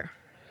anywhere.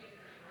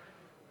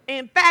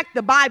 In fact,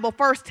 the Bible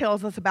first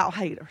tells us about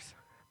haters.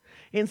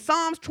 In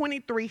Psalms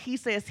 23, he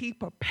says, he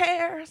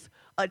prepares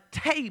a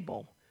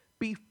table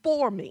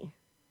before me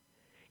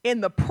in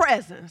the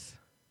presence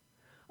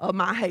of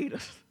my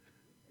haters.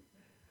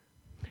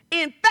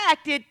 In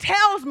fact, it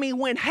tells me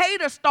when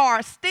haters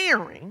start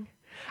staring,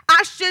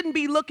 I shouldn't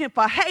be looking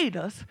for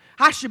haters.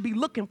 I should be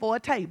looking for a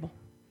table.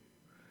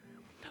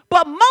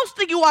 But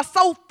most of you are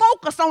so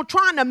focused on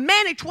trying to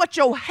manage what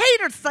your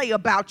haters say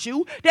about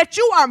you that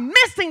you are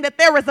missing that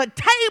there is a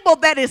table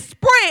that is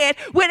spread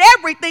with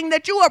everything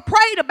that you are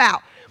prayed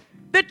about.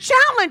 The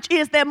challenge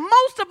is that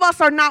most of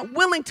us are not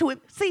willing to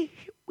see.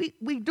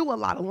 We do a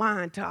lot of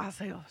lying to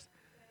ourselves.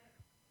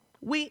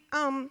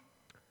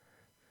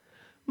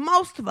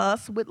 Most of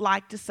us would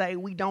like to say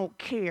we don't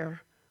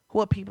care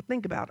what people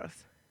think about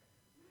us.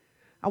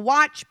 I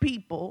watch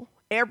people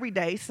every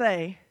day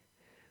say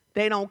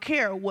they don't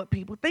care what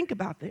people think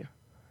about them.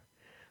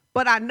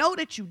 But I know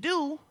that you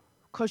do,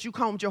 because you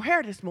combed your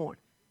hair this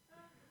morning.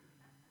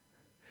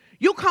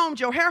 You combed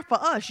your hair for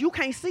us. You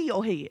can't see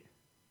your head.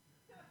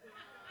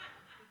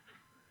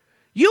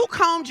 You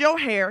combed your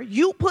hair.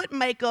 You put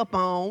makeup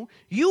on.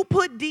 You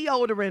put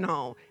deodorant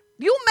on.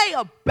 You may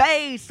have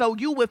bathed so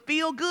you would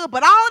feel good,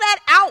 but all that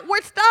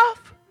outward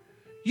stuff,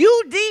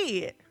 you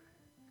did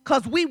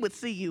because we would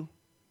see you.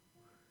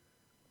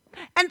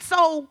 And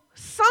so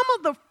some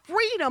of the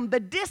freedom,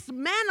 the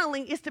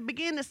dismantling, is to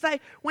begin to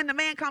say, when the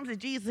man comes to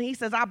Jesus and he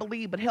says, I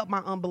believe, but help my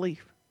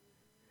unbelief.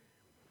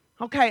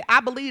 Okay, I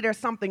believe there's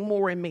something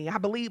more in me. I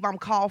believe I'm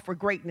called for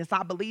greatness.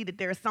 I believe that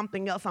there's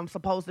something else I'm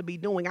supposed to be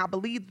doing. I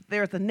believe that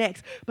there's a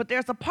next. But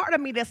there's a part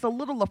of me that's a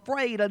little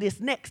afraid of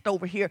this next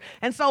over here.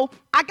 And so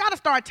I got to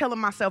start telling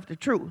myself the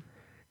truth.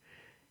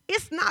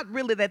 It's not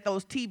really that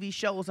those TV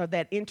shows are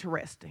that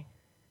interesting.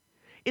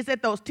 It's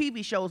that those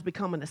TV shows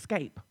become an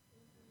escape.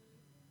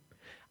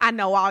 I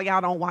know all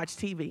y'all don't watch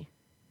TV.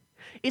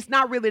 It's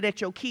not really that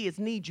your kids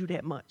need you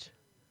that much.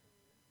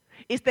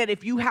 It's that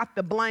if you have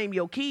to blame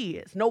your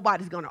kids,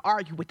 nobody's going to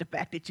argue with the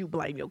fact that you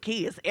blame your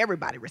kids.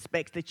 Everybody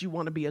respects that you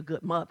want to be a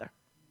good mother.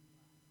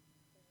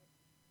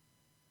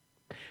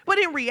 But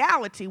in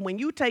reality, when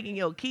you taking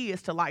your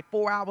kids to like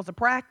 4 hours of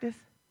practice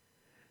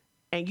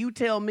and you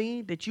tell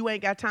me that you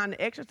ain't got time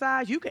to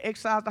exercise, you can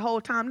exercise the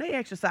whole time they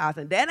exercise.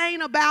 And that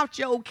ain't about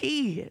your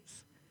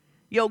kids.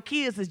 Your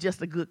kids is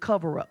just a good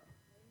cover-up.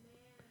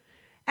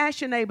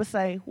 Ask your neighbor,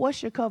 say,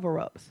 what's your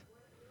cover-ups?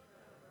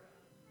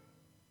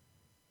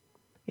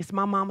 It's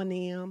my mama and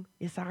them.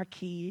 It's our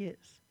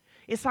kids.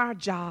 It's our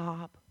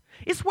job.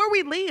 It's where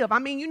we live. I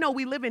mean, you know,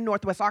 we live in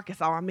Northwest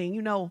Arkansas. I mean,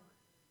 you know,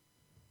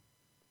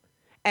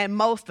 and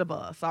most of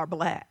us are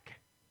black.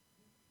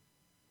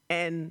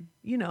 And,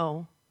 you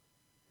know,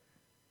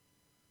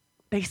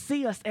 they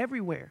see us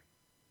everywhere.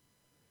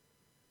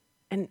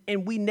 And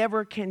we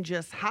never can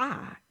just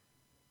hide.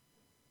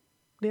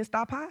 Then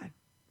stop hiding.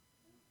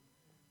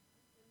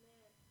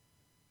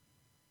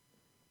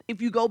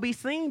 If you go be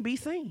seen, be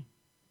seen.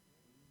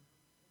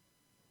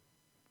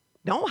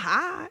 Don't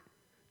hide.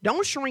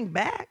 Don't shrink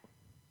back.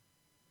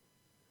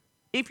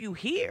 If you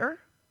hear,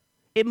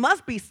 it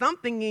must be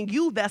something in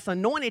you that's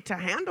anointed to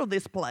handle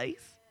this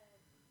place.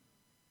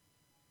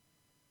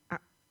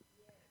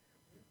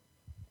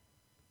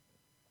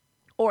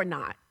 Or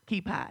not.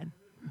 Keep hiding.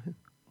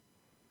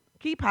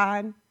 Keep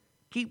hiding.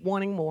 Keep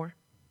wanting more.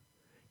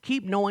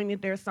 Keep knowing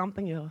that there's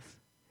something else.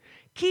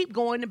 Keep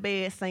going to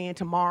bed saying,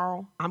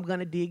 tomorrow I'm going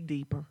to dig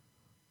deeper.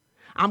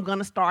 I'm going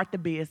to start the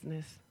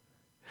business.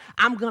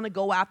 I'm going to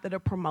go after the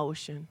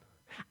promotion.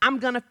 I'm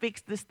going to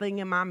fix this thing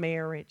in my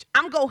marriage.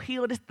 I'm going to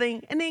heal this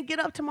thing. And then get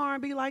up tomorrow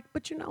and be like,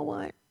 but you know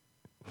what?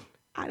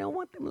 I don't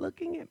want them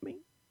looking at me.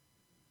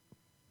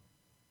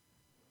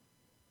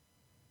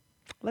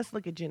 Let's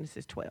look at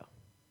Genesis 12.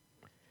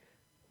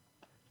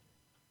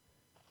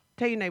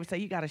 Tell your neighbor, say,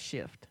 you got to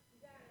shift.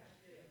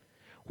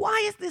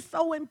 Why is this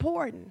so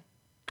important?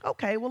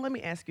 Okay, well, let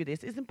me ask you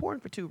this. It's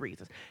important for two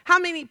reasons. How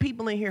many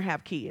people in here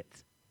have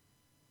kids?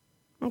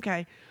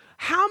 Okay.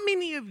 How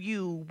many of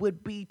you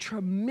would be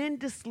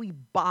tremendously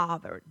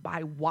bothered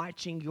by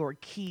watching your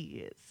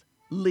kids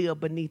live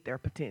beneath their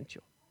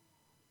potential?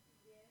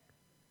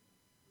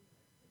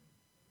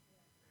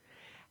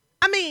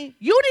 I mean,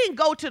 you didn't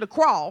go to the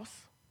cross,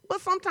 but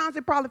sometimes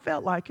it probably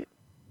felt like it.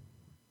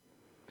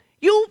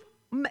 You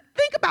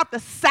think about the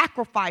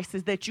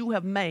sacrifices that you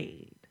have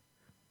made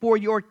for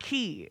your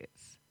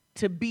kids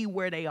to be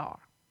where they are.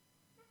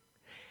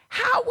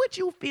 How would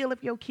you feel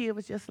if your kid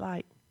was just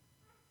like,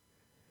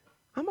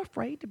 I'm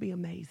afraid to be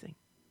amazing?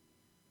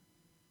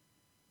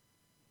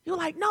 You're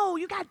like, no,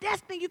 you got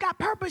destiny, you got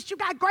purpose, you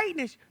got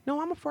greatness.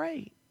 No, I'm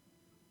afraid.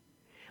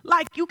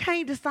 Like you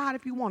can't decide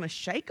if you want to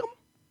shake them,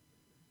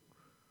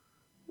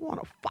 you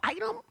want to fight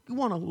them, you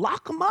want to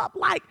lock them up.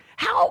 Like,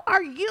 how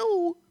are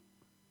you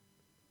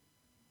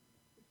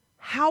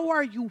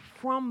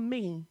from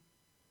me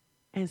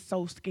and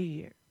so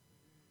scared?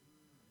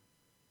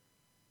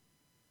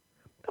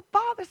 The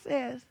Father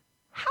says,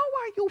 how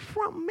are you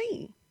from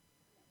me?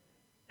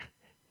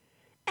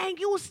 And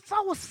you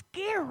so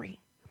scary.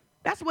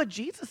 That's what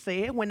Jesus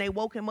said when they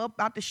woke him up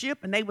out the ship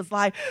and they was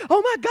like,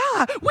 oh my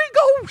God, we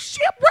go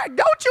shipwreck.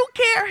 Don't you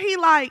care? He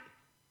like,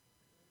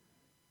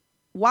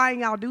 why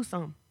ain't y'all do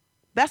something?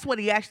 That's what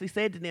he actually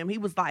said to them. He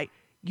was like,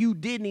 you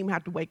didn't even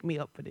have to wake me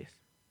up for this.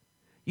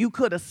 You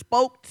could have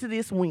spoke to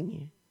this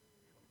wind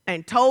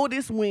and told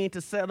this wind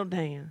to settle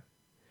down.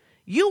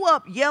 You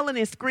up yelling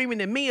and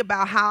screaming at me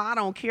about how I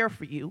don't care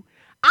for you.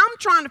 I'm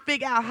trying to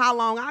figure out how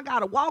long I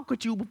got to walk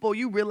with you before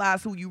you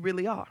realize who you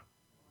really are.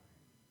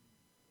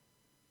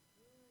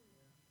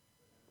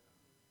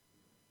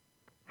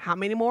 How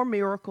many more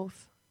miracles?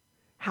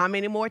 How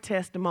many more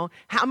testimonies?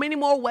 How many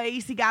more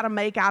ways he got to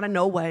make out of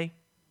no way?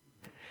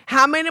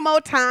 How many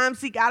more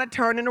times he got to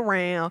turn it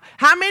around?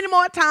 How many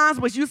more times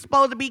was you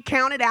supposed to be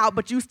counted out,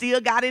 but you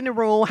still got in the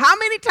room? How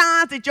many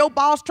times did your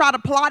boss try to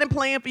plot and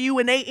plan for you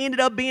and they ended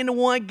up being the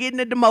one getting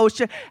the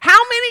demotion? How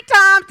many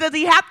times does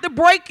he have to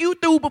break you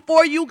through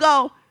before you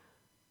go,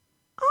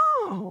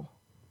 oh,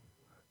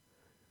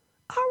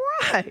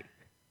 all right,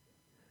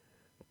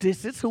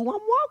 this is who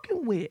I'm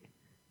walking with,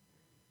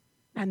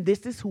 and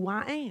this is who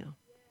I am?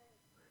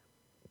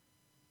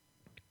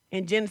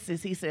 In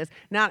Genesis, he says,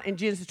 now in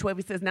Genesis 12,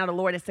 he says, now the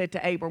Lord has said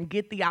to Abram,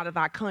 get thee out of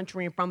thy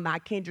country and from thy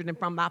kindred and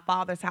from thy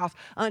father's house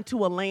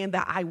unto a land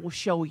that I will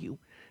show you.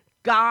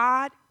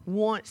 God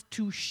wants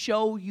to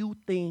show you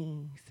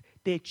things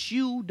that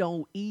you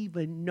don't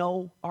even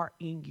know are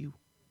in you.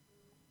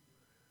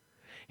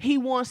 He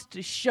wants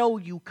to show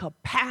you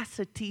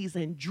capacities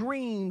and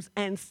dreams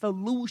and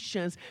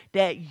solutions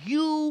that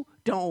you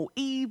don't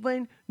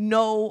even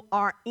know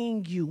are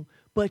in you,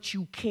 but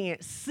you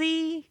can't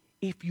see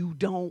if you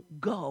don't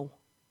go.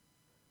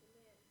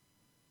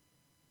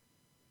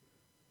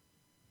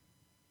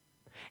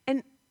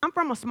 And I'm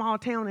from a small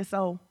town, and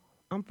so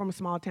I'm from a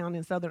small town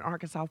in southern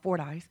Arkansas,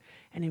 Fordyce.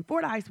 And in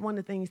Fordyce, one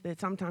of the things that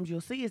sometimes you'll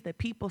see is that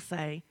people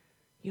say,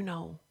 you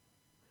know,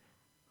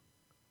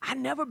 I've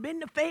never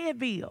been to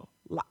Fayetteville,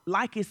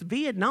 like it's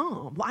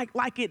Vietnam, like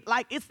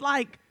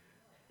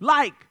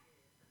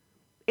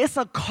it's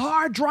a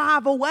car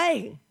drive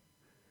away.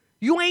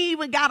 You ain't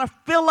even got to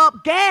fill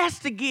up gas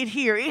to get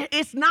here.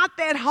 It's not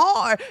that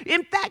hard.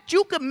 In fact,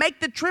 you could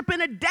make the trip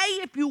in a day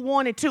if you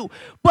wanted to.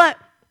 But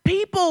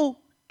people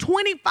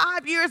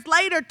 25 years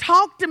later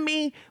talk to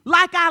me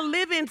like I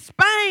live in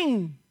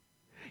Spain.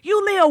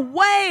 You live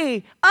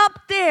way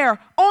up there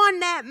on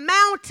that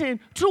mountain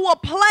to a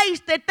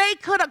place that they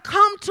could have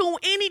come to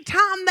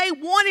anytime they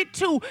wanted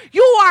to.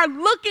 You are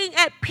looking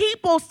at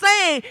people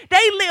saying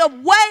they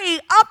live way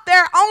up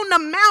there on the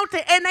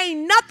mountain and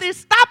ain't nothing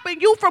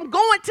stopping you from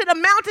going to the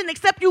mountain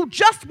except you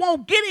just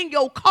won't get in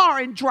your car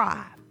and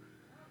drive.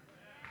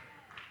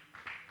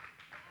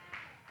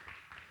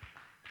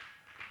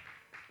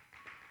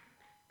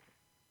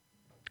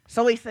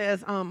 So he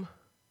says,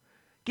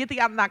 get thee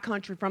out of thy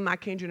country, from thy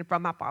kindred, and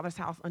from thy father's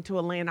house, unto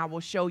a land I will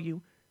show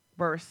you.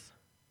 Verse.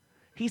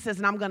 He says,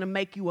 and I'm going to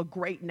make you a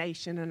great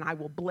nation, and I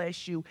will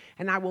bless you,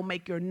 and I will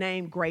make your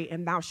name great,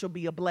 and thou shalt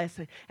be a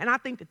blessing. And I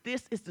think that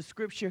this is the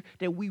scripture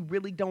that we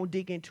really don't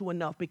dig into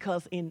enough,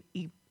 because in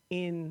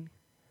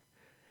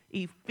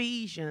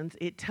Ephesians,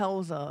 it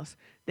tells us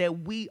that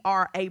we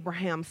are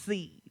Abraham's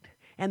seed.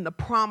 And the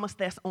promise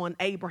that's on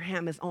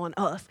Abraham is on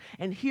us.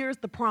 And here's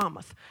the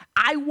promise.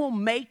 I will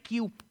make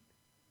you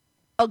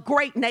a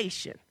great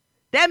nation.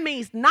 That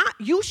means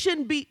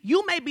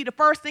you may be the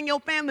first in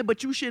your family,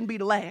 but you shouldn't be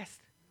the last.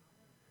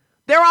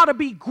 There ought to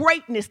be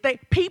greatness.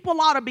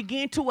 People ought to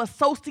begin to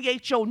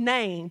associate your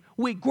name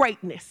with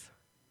greatness.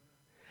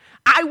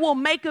 I will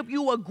make of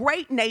you a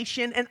great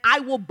nation, and I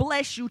will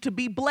bless you. To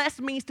be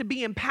blessed means to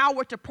be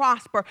empowered to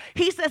prosper.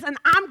 He says, and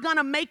I'm going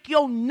to make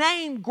your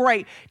name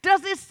great.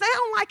 Does it sound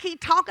like he's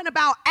talking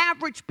about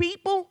average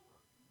people?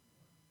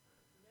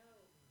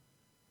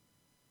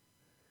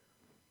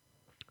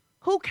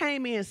 Who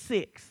came in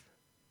sixth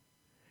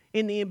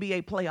in the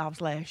NBA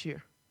playoffs last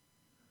year?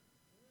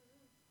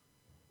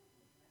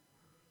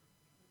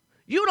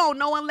 You don't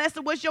know unless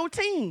it was your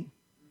team.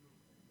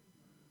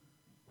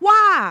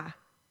 Why?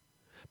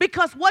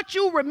 Because what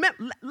you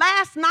remember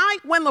last night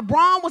when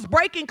LeBron was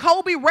breaking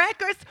Kobe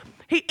records,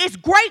 it's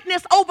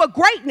greatness over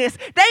greatness.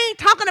 They ain't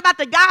talking about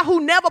the guy who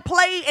never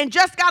played and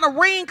just got a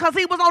ring because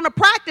he was on the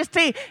practice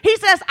team. He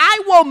says,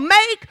 I will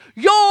make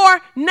your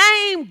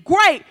name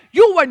great.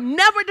 You were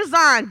never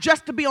designed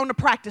just to be on the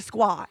practice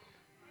squad.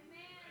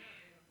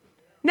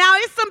 Now,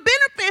 it's some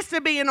benefits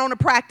to being on the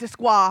practice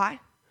squad,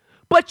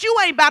 but you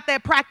ain't about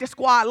that practice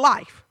squad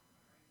life.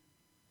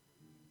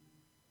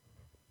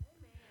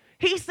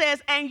 He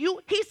says, I'm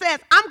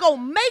going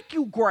to make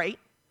you great.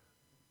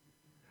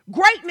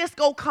 Greatness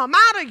going to come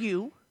out of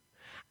you.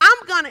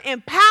 I'm going to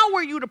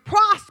empower you to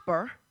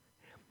prosper.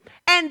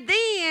 And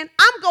then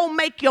I'm going to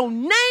make your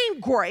name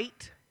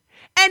great.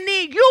 And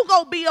then you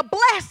going to be a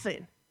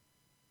blessing.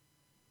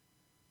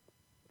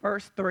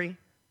 Verse 3.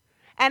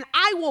 And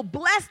I will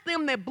bless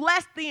them that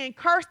bless thee and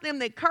curse them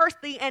that curse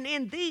thee. And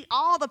in thee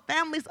all the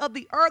families of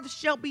the earth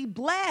shall be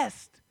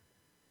blessed.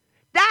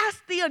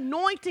 That's the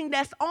anointing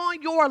that's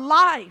on your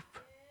life.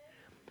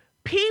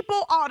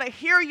 People ought to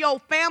hear your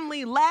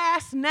family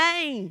last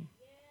name.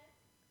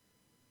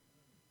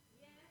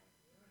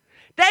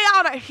 They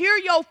ought to hear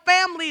your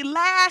family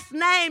last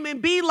name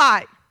and be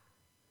like,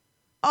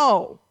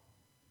 oh,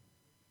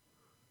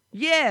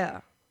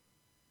 yeah.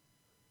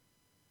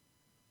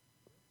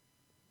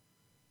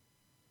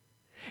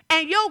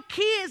 And your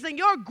kids and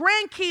your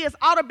grandkids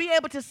ought to be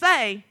able to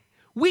say,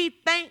 we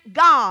thank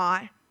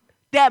God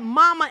that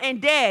mama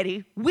and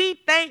daddy, we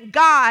thank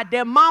God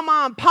that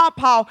mama and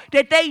papa,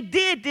 that they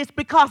did this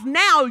because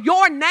now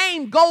your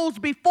name goes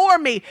before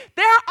me.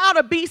 There ought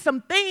to be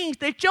some things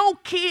that your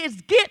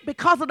kids get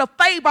because of the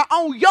favor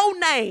on your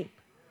name.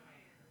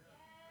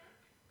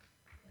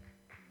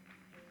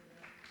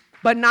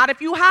 But not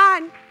if you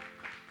hide.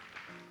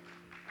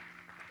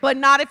 But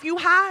not if you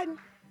hide.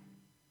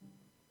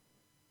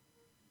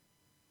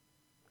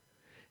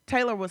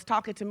 Taylor was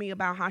talking to me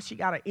about how she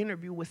got an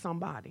interview with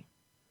somebody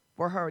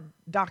for her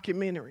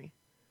documentary.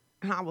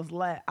 And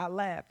I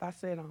laughed. I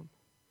said,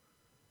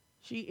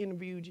 she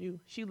interviewed you.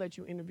 She let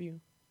you interview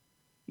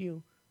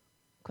you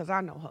because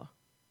I know her.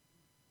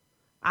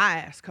 I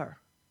asked her.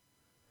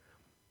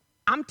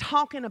 I'm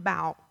talking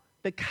about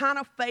the kind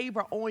of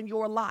favor on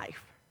your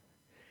life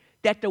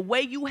that the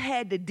way you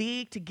had to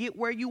dig to get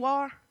where you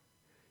are,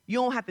 you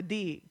don't have to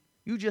dig.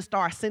 You just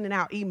start sending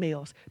out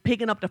emails,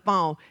 picking up the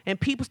phone, and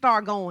people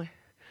start going,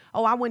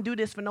 oh, I wouldn't do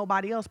this for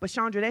nobody else, but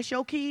Chandra, that's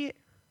your kid?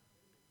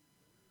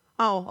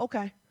 Oh,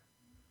 okay.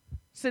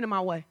 Send it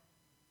my way.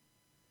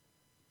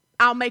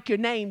 I'll make your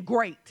name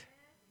great.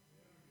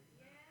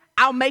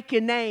 I'll make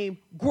your name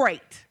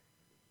great.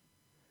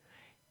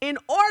 In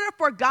order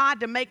for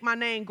God to make my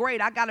name great,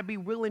 I got to be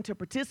willing to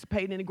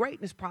participate in the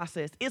greatness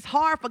process. It's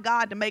hard for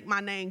God to make my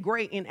name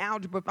great in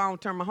algebra if I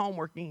don't turn my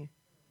homework in.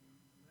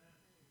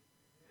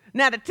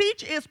 Now, the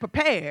teacher is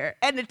prepared,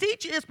 and the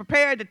teacher is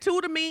prepared to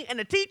tutor me, and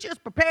the teacher is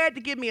prepared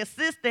to give me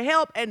assist, to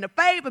help, and to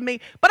favor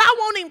me, but I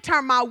won't even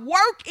turn my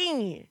work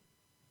in.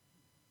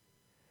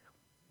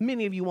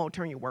 Many of you won't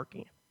turn your work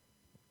in.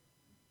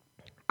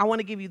 I want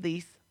to give you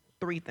these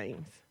 4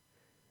 things.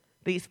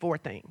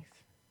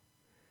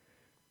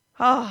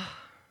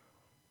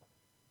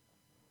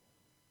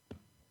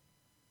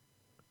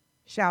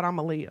 Shout,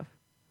 I'ma live.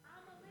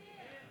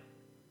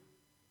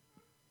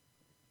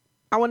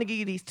 I want to give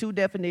you these 2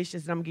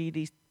 definitions, and I'm going to give you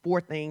these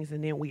 4 things,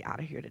 and then we out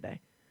of here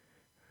today.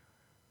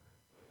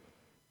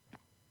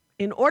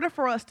 In order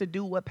for us to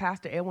do what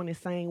Pastor Edwin is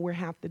saying we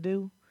have to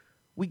do,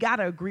 we got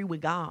to agree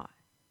with God.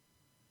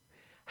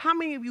 How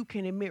many of you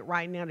can admit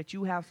right now that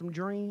you have some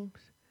dreams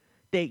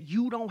that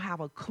you don't have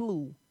a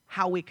clue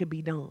how it could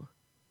be done?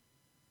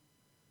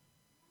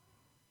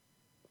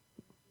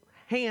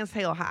 Hands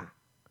held high.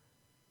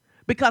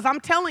 Because I'm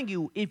telling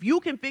you, if you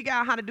can figure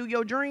out how to do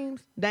your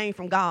dreams, they ain't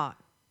from God.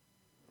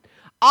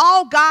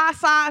 All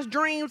God-sized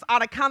dreams are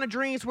the kind of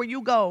dreams where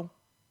you go,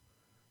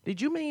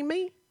 did you mean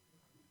me?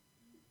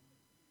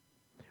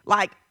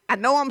 Like, I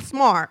know I'm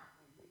smart,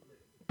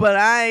 but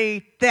I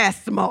ain't that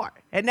smart.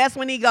 And that's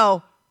when he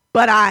go,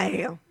 but I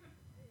am.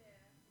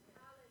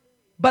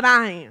 But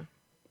I am.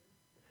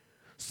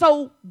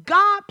 So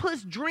God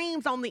puts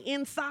dreams on the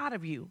inside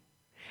of you,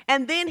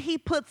 and then he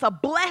puts a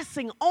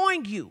blessing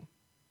on you.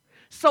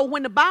 So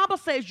when the Bible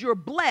says you're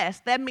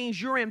blessed, that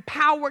means you're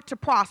empowered to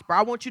prosper.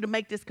 I want you to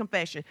make this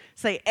confession.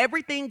 Say,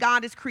 everything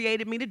God has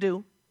created me to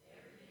do,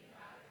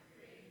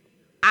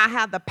 I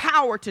have the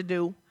power to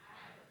do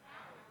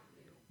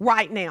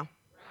right now.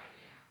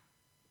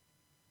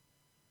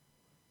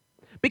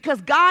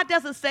 Because God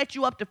doesn't set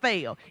you up to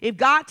fail. If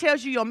God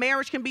tells you your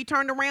marriage can be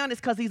turned around,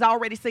 it's because he's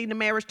already seen the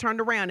marriage turned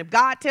around. If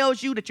God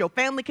tells you that your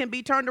family can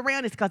be turned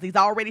around, it's because he's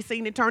already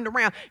seen it turned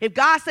around. If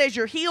God says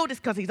you're healed, it's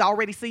because he's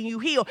already seen you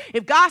healed.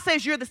 If God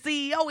says you're the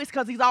CEO, it's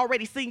because he's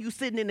already seen you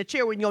sitting in the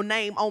chair with your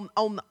name on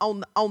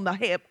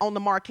the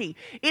marquee.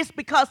 It's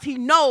because he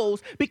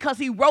knows, because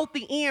he wrote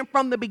the end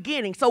from the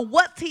beginning. So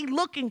what's he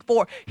looking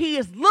for? He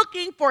is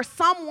looking for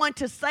someone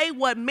to say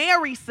what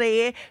Mary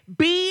said,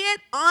 be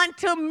it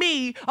unto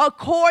me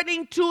according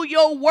to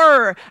your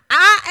word.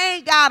 I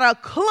ain't got a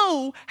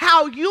clue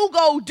how you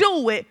go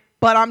do it,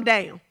 but I'm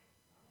down.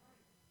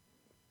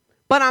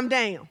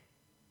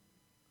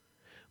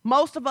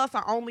 Most of us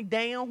are only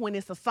down when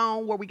it's a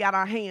song where we got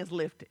our hands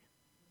lifted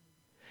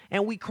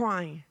and we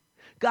crying.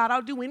 God,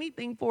 I'll do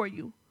anything for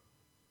you.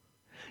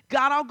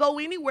 God, I'll go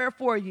anywhere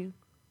for you.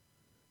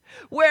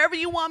 Wherever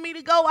you want me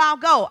to go, I'll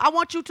go. I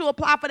want you to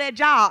apply for that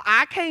job.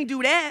 I can't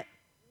do that.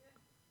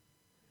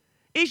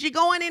 Is you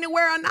going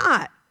anywhere or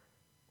not?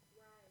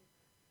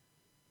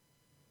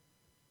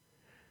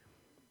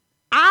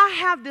 I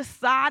have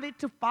decided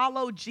to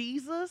follow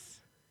Jesus.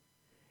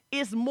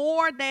 It's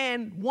more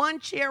than one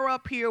chair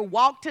up here,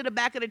 walk to the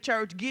back of the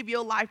church, give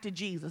your life to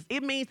Jesus.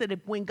 It means that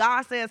when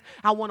God says,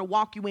 I want to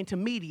walk you into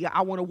media,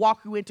 I want to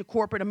walk you into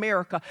corporate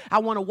America, I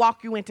want to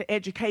walk you into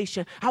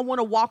education, I want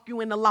to walk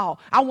you into law,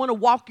 I want to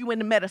walk you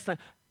into medicine.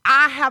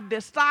 I have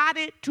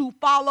decided to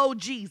follow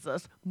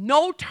Jesus.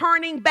 No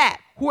turning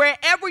back.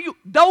 Wherever you,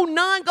 though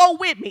none go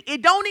with me.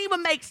 It don't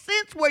even make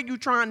sense where you're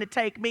trying to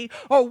take me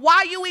or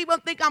why you even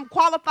think I'm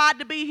qualified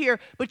to be here.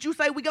 But you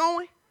say we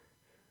going?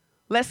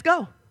 Let's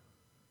go.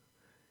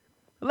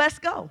 Let's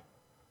go.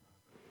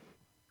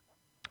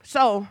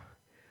 So,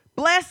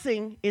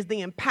 blessing is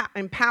the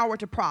empowered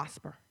to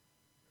prosper.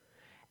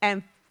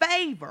 And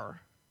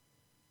favor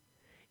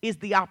is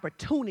the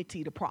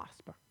opportunity to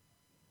prosper.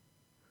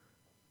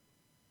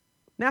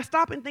 Now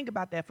stop and think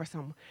about that for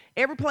someone.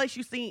 Every place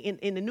you see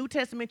in the New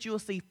Testament, you'll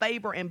see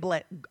favor and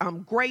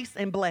grace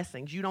and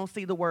blessings. You don't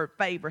see the word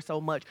favor so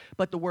much,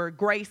 but the word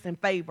grace and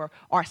favor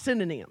are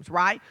synonyms,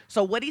 right?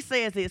 So what he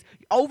says is,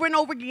 over and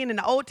over again in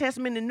the Old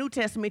Testament and the New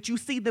Testament, you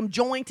see them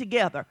joined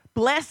together,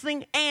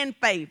 blessing and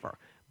favor,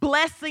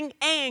 blessing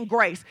and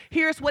grace.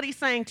 Here's what he's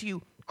saying to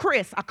you.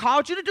 Chris, I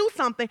called you to do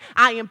something.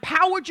 I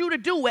empowered you to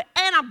do it,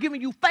 and I'm giving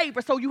you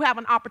favor so you have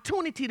an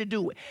opportunity to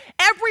do it.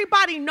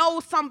 Everybody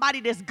knows somebody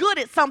that's good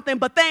at something,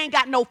 but they ain't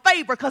got no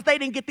favor because they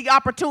didn't get the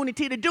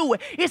opportunity to do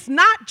it. It's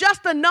not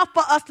just enough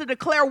for us to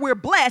declare we're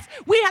blessed.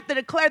 We have to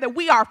declare that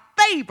we are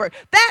favored.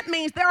 That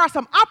means there are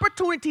some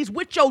opportunities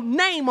with your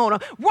name on them.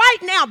 Right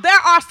now, there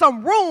are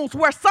some rooms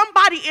where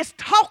somebody is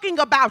talking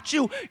about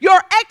you. Your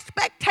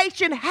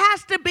expectation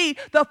has to be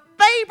the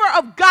favor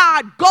of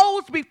God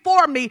goes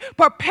before me,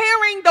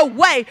 preparing the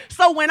way.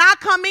 So when I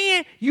come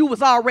in, you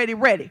was already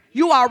ready.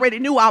 You already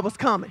knew I was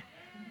coming.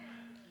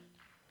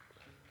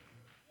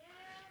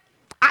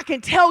 I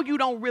can tell you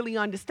don't really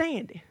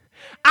understand it.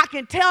 I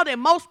can tell that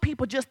most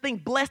people just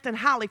think blessed and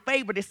highly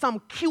favored is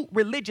some cute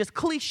religious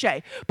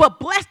cliche. But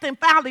blessed and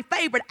highly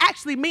favored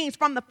actually means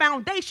from the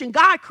foundation,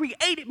 God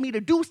created me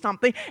to do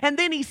something. And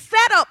then he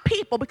set up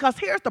people, because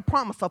here's the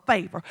promise of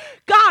favor.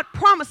 God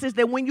promises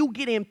that when you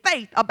get in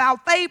faith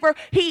about favor,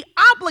 he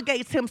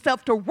obligates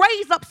himself to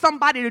raise up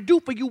somebody to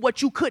do for you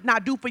what you could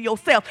not do for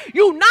yourself.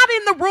 You're not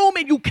in the room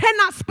and you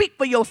cannot speak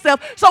for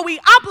yourself. So he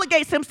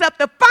obligates himself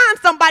to find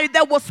somebody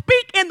that will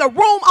speak in the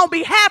room on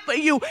behalf of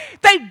you.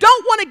 They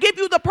don't want to give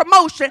you the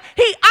promotion.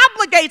 He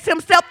obligates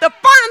himself to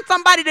find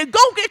somebody to go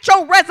get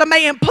your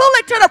resume and pull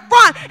it to the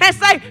front and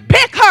say,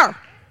 pick her.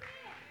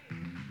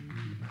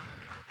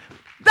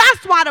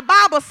 That's why the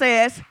Bible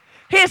says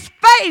his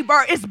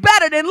favor is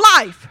better than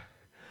life.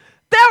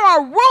 There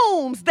are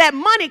rooms that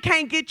money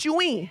can't get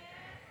you in.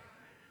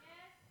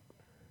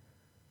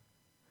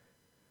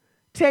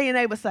 Tell your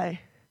neighbor, say,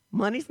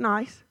 money's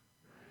nice.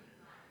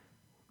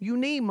 You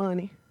need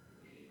money.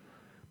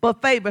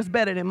 But favor's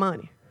better than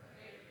money.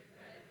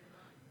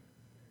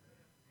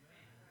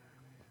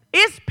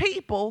 It's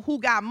people who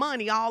got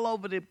money all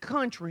over the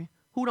country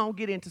who don't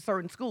get into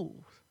certain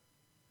schools.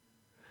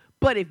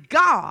 But if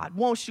God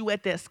wants you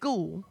at that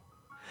school,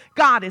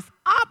 God is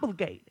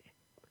obligated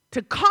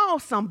to call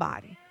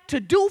somebody to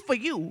do for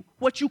you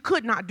what you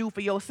could not do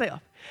for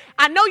yourself.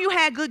 I know you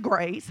had good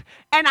grades,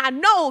 and I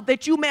know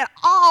that you met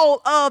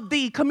all of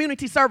the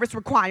community service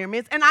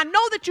requirements, and I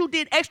know that you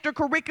did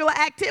extracurricular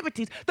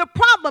activities. The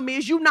problem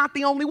is you're not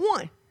the only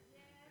one.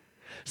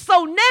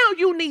 So now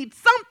you need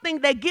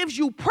something that gives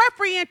you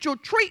preferential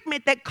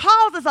treatment that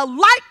causes a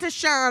light to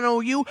shine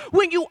on you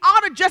when you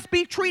ought to just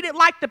be treated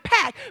like the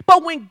pack.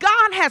 But when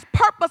God has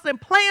purpose and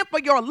plan for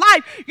your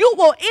life, you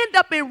will end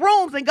up in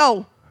rooms and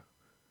go,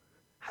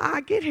 how'd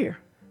I get here?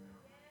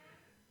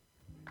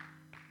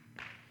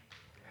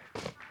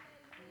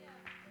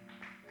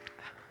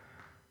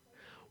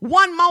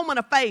 One moment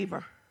of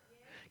favor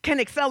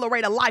can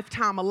accelerate a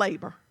lifetime of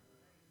labor.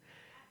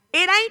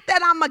 It ain't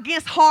that I'm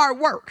against hard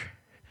work.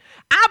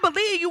 I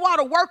believe you ought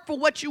to work for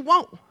what you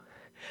want.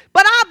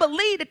 But I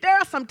believe that there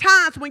are some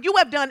times when you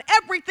have done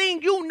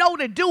everything you know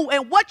to do,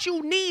 and what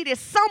you need is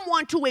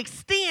someone to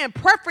extend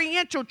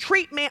preferential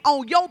treatment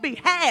on your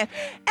behalf.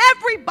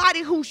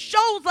 Everybody who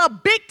shows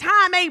up big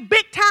time ain't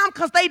big time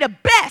because they the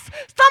best.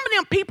 Some of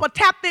them people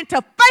tapped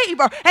into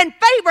favor, and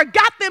favor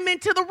got them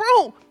into the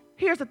room.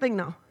 Here's the thing,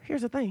 though.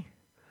 Here's the thing.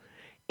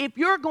 If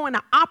you're going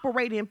to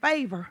operate in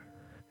favor,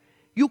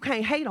 you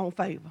can't hate on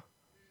favor.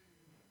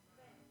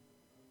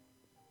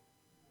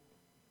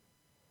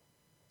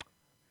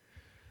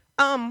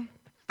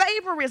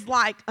 Favor is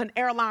like an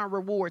airline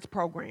rewards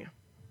program.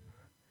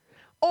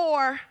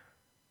 Or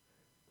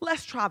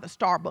let's try the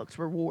Starbucks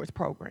rewards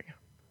program.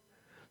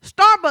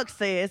 Starbucks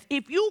says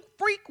if you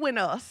frequent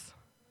us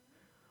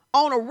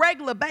on a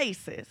regular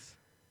basis,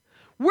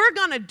 we're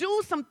going to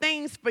do some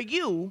things for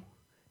you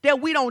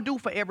that we don't do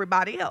for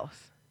everybody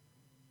else.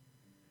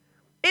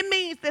 It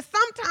means that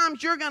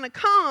sometimes you're going to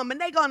come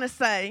and they're going to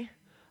say,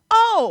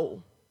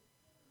 oh,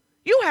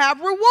 you have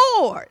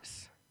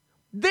rewards.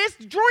 This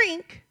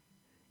drink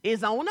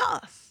is on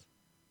us.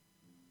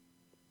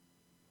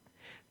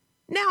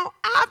 Now,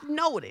 I've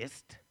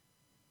noticed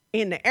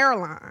in the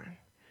airline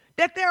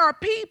that there are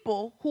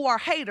people who are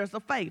haters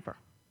of favor.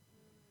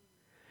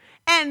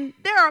 And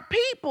there are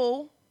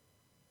people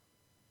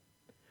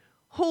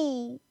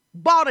who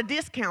bought a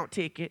discount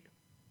ticket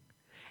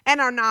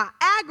and are not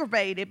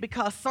aggravated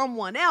because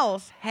someone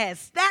else has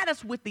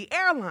status with the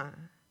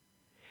airline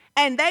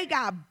and they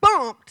got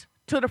bumped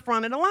to the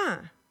front of the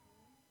line.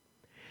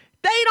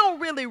 They don't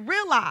really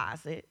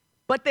realize it,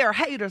 but they're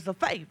haters of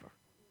favor.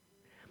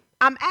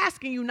 I'm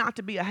asking you not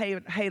to be a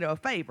hater of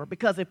favor,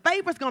 because if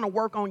favor's going to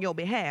work on your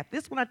behalf,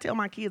 this is what I tell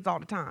my kids all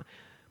the time.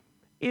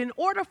 In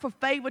order for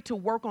favor to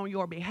work on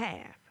your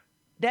behalf,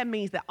 that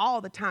means that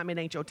all the time it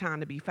ain't your time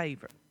to be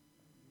favored.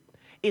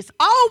 It's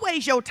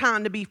always your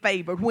time to be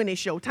favored when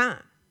it's your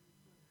time,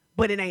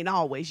 but it ain't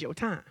always your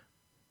time.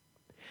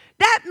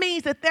 That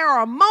means that there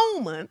are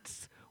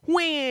moments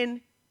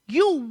when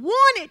you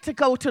want it to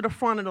go to the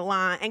front of the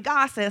line, and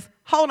God says,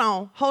 hold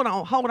on.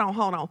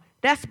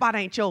 That spot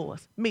ain't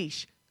yours.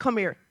 Mish, come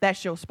here.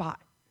 That's your spot.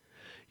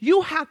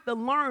 You have to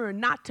learn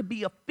not to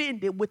be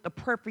offended with the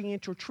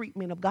preferential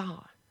treatment of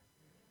God.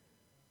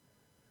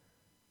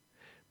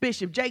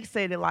 Bishop Jake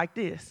said it like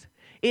this: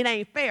 it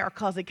ain't fair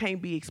because it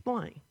can't be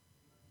explained.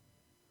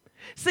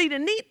 See, the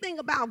neat thing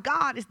about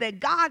God is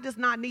that God does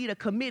not need a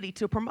committee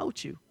to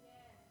promote you.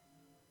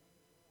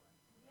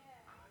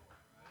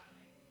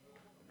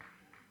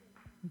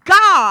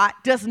 God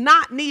does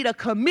not need a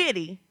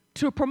committee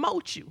to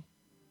promote you.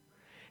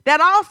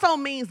 That also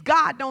means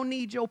God don't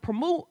need your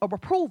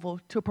approval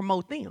to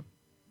promote them.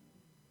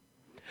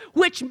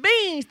 Which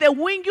means that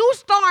when you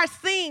start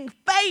seeing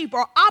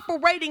favor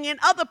operating in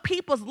other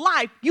people's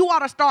life, you ought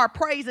to start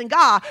praising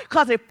God.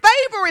 Because if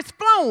favor is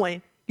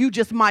flowing, you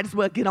just might as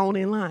well get on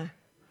in line.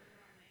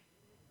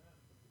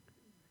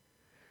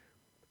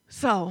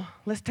 So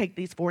let's take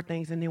these 4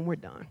 things and then we're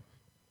done.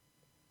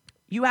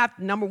 You have,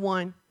 number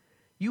 1,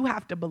 you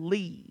have to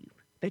believe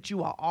that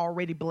you are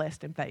already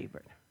blessed and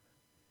favored.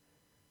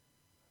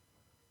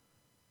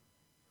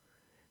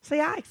 See,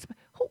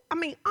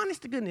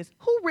 honest to goodness,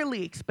 who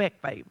really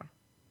expect favor?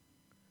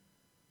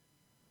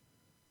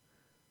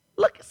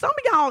 Look, some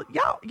of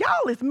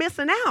y'all is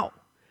missing out.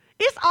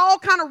 It's all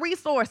kind of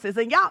resources,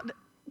 and y'all,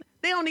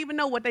 they don't even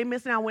know what they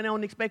missing out when they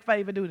don't expect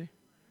favor, do they?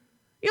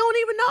 You don't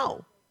even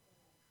know.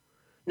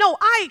 No,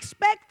 I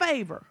expect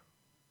favor.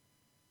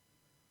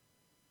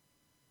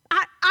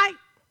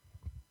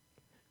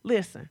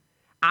 Listen,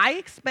 I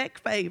expect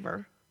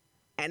favor,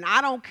 and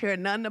I don't care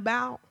nothing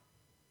about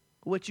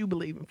what you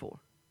believing for.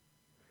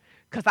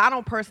 Because I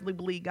don't personally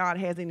believe God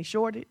has any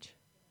shortage.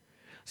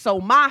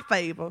 So my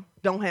favor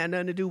don't have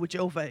nothing to do with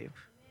your favor.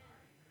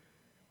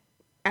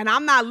 And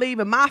I'm not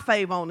leaving my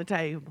favor on the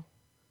table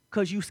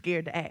because you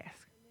scared to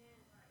ask.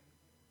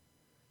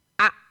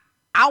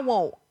 I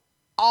want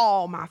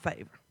all my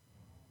favor.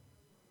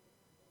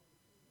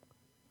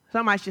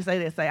 Somebody should say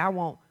that. Say, I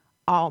want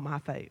all my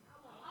favor.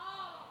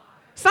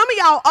 Some of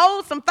y'all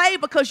owe some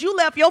favor because you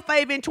left your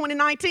favor in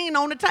 2019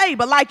 on the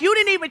table. Like you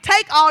didn't even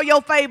take all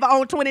your favor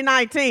on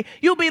 2019.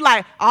 You'll be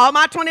like, all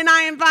my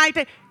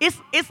 2019.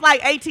 It's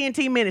like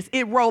AT&T minutes.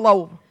 It roll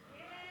over.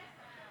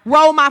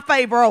 Roll my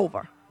favor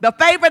over. The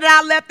favor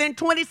that I left in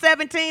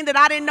 2017 that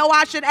I didn't know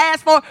I should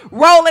ask for,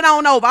 roll it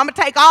on over. I'm going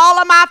to take all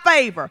of my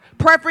favor.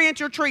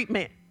 Preferential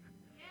treatment.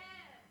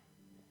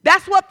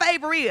 That's what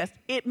favor is.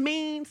 It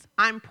means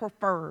I'm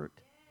preferred.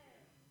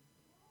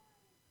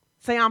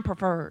 Say, I'm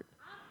preferred.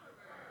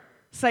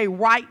 Say,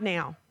 right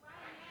now,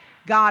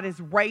 God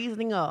is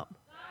raising up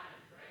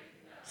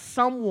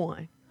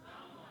someone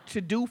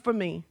to do for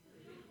me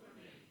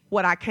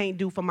what I can't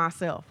do for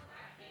myself.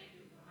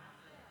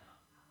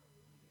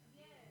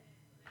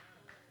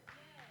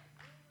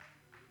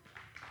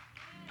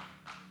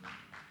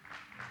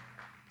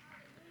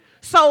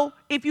 So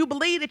if you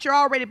believe that you're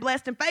already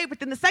blessed and favored,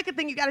 then the second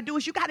thing you got to do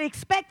is you got to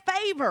expect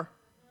favor.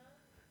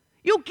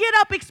 You get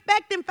up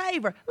expecting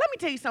favor. Let me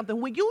tell you something.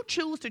 When you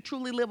choose to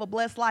truly live a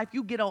blessed life,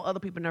 you get on other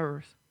people's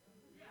nerves.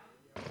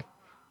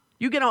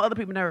 You get on other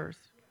people's nerves.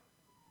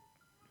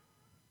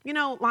 You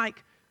know,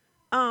 like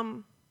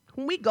when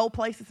we go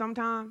places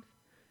sometimes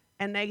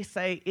and they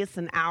say it's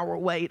an hour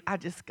wait, I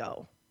just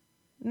go,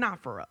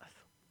 not for us.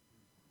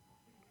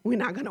 We're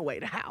not going to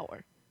wait an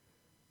hour.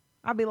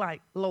 I'll be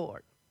like,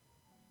 Lord,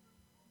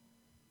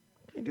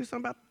 can you do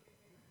something about it?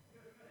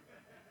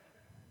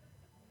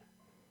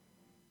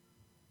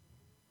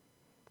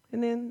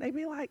 And then they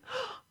be like,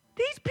 oh,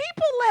 these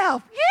people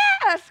left.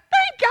 Yes,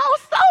 thank y'all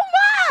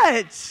so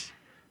much.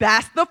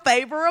 That's the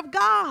favor of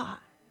God.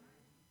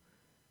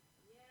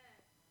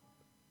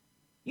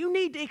 You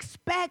need to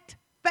expect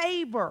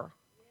favor.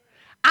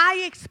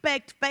 I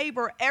expect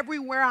favor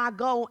everywhere I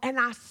go, and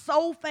I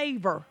sow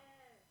favor.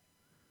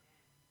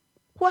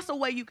 What's a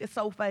way you can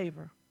sow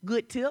favor?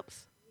 Good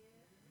tips.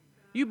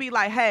 You be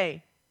like,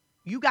 hey,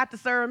 you got to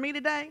serve me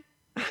today?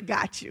 I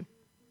got you.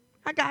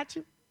 I got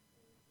you.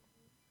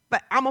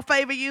 But I'm going to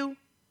favor you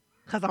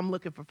because I'm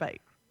looking for favor.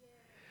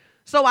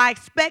 So I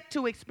expect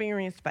to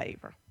experience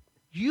favor.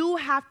 You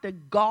have to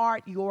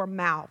guard your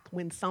mouth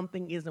when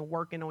something isn't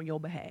working on your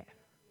behalf.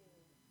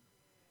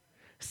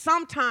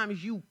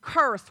 Sometimes you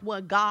curse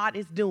what God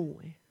is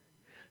doing,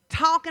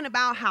 talking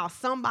about how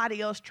somebody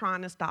else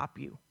trying to stop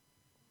you.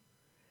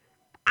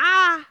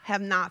 I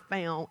have not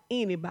found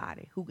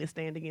anybody who can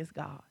stand against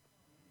God.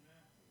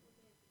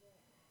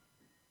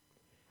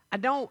 I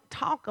don't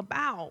talk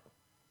about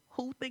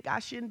who think I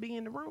shouldn't be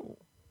in the room.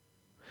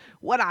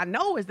 What I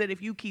know is that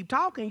if you keep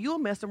talking, you'll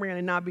mess around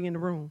and not be in the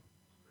room.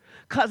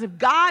 Because if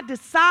God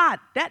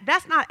decides,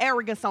 that's not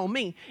arrogance on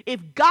me. If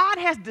God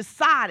has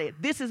decided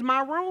this is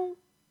my room,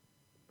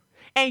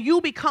 and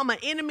you become an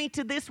enemy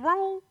to this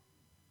room,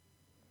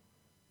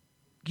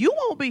 you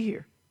won't be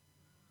here.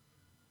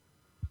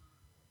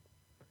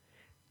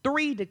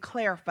 3,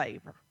 declare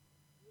favor.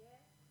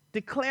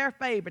 Declare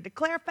favor.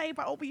 Declare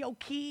favor over your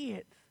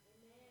kids.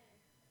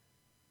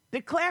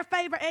 Declare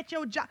favor at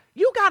your job.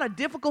 You got a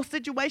difficult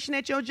situation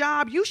at your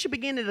job, you should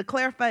begin to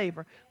declare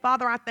favor.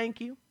 Father, I thank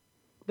you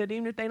that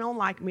even if they don't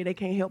like me, they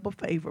can't help but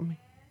favor me.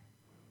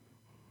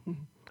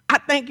 I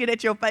thank you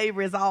that your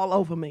favor is all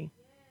over me.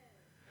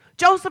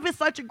 Joseph is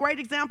such a great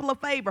example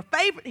of favor.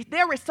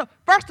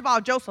 First of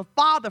all, Joseph's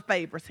father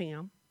favors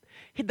him.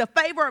 The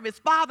favor of his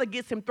father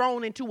gets him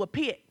thrown into a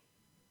pit.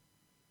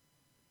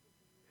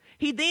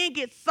 He then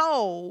gets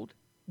sold,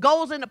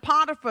 goes into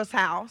Potiphar's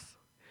house.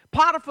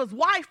 Potiphar's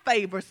wife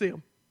favors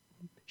him.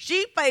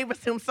 She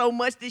favors him so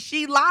much that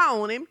she lie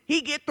on him.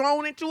 He gets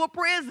thrown into a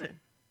prison.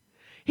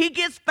 He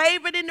gets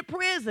favored in the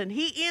prison.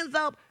 He ends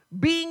up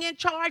being in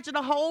charge of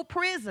the whole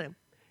prison.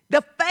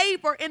 The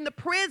favor in the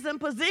prison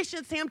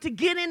positions him to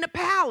get in the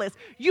palace.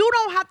 You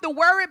don't have to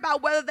worry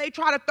about whether they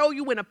try to throw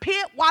you in a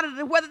pit,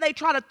 whether they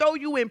try to throw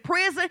you in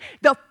prison.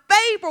 The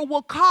favor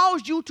will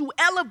cause you to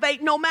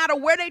elevate no matter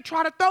where they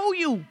try to throw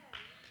you.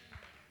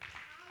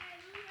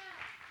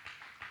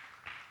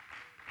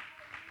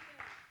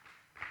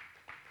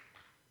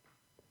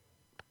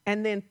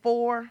 And then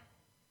 4,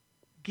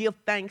 give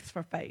thanks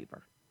for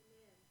favor.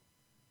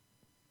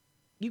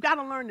 You got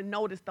to learn to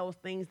notice those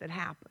things that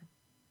happen.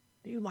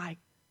 You're like,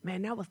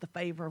 man, that was the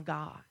favor of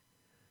God.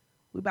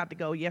 We about to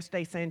go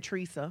yesterday, San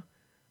Teresa,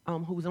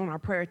 who's on our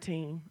prayer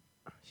team,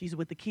 she's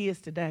with the kids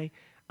today.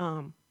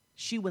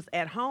 She was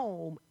at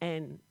home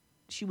and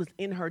she was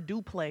in her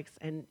duplex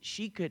and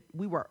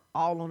we were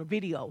all on a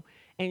video.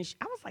 And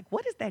I was like,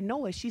 what is that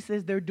noise? She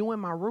says, they're doing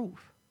my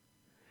roof.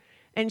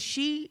 And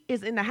she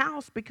is in the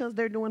house because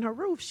they're doing her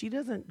roof. She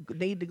doesn't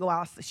need to go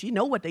out. She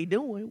know what they're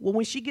doing. Well,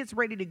 when she gets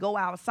ready to go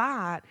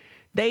outside,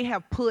 they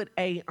have put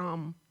the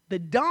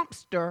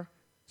dumpster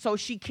so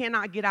she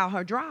cannot get out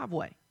her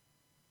driveway.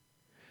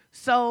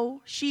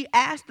 So she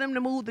asked them to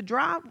move the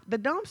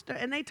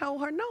dumpster, and they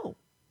told her no.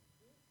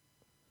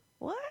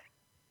 What?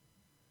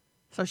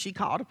 So she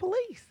called the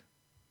police.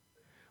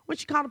 When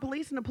she called the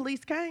police and the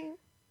police came,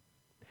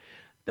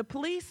 the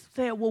police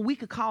said, well, we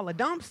could call a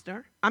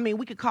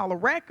we could call a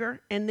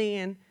wrecker. And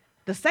then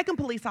the second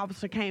police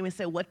officer came and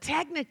said, well,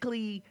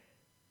 technically,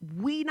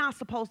 we not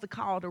supposed to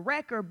call the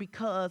wrecker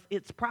because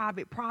it's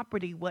private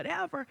property,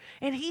 whatever.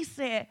 And he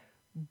said,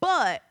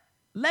 but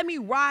let me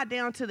ride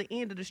down to the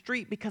end of the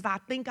street because I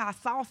think I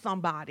saw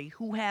somebody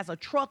who has a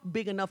truck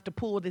big enough to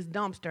pull this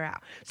dumpster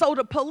out. So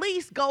the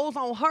police goes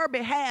on her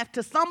behalf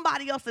to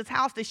somebody else's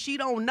house that she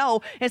don't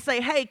know and say,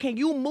 hey, can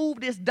you move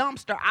this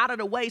dumpster out of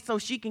the way so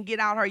she can get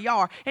out her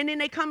yard? And then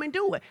they come and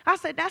do it. I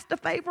said, that's the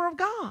favor of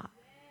God.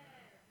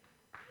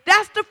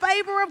 That's the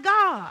favor of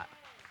God.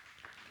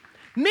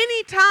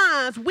 Many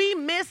times we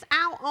miss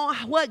out on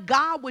what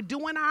God would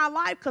do in our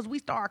life because we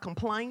start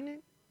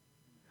complaining.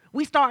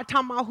 We start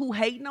talking about who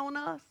hating on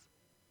us.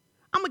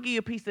 I'm going to give you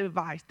a piece of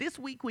advice. This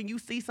week when you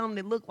see something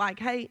that look like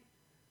hate,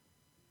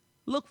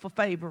 look for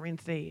favor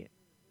instead.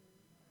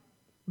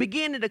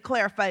 Begin to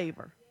declare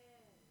favor.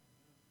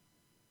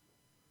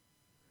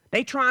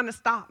 They trying to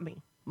stop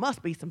me.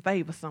 Must be some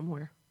favor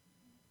somewhere.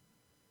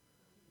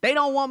 They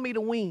don't want me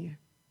to win.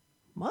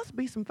 Must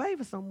be some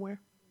favor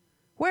somewhere.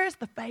 Where's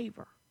the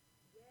favor?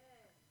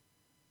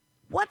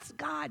 What's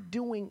God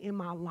doing in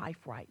my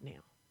life right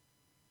now?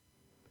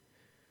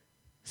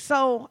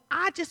 So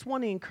I just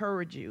want to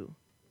encourage you.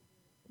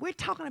 We're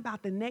talking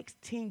about the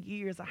next 10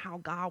 years of how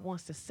God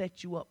wants to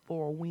set you up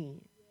for a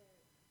win.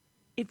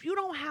 If you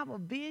don't have a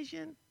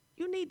vision,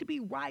 you need to be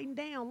writing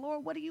down,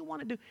 Lord, what do you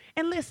want to do?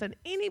 And listen,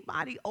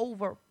 anybody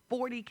over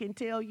 40 can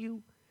tell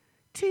you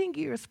 10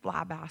 years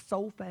fly by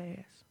so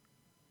fast.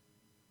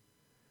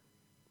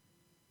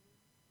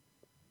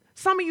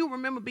 Some of you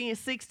remember being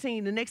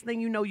 16. The next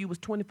thing you know, you was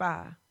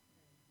 25.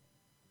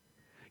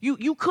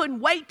 You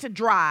couldn't wait to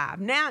drive.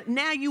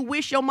 Now you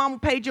wish your mama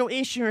paid your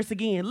insurance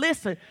again.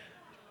 Listen,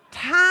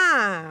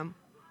 time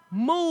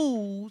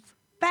moves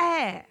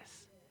fast.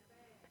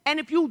 And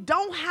if you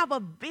don't have a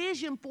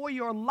vision for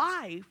your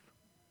life,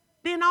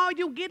 then all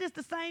you get is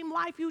the same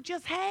life you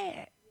just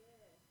had.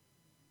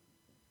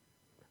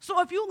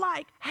 So if you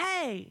like,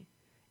 hey,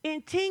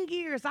 in 10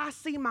 years, I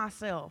see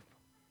myself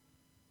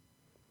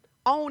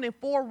owning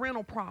 4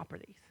 rental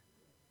properties.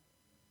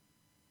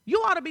 You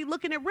ought to be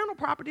looking at rental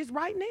properties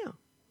right now.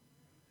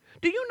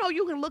 Do you know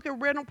you can look at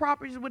rental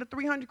properties with a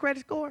 300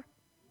 credit score?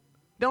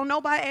 Don't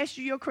nobody ask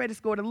you your credit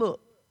score to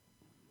look.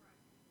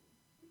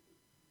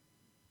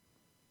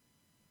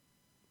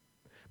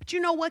 But you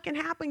know what can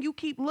happen? You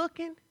keep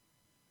looking,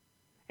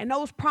 and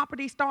those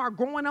properties start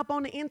growing up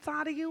on the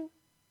inside of you,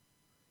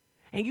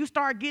 and you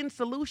start getting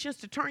solutions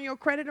to turn your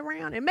credit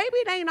around, and maybe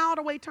it ain't all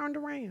the way turned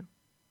around.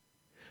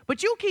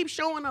 But you keep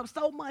showing up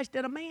so much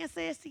that a man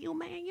says to you,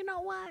 man, you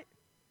know what?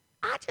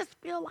 I just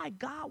feel like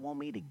God want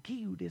me to give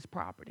you this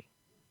property.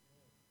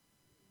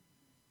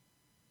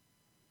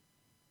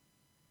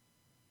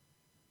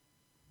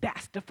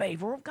 That's the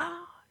favor of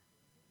God.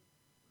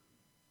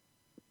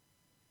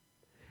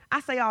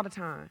 I say all the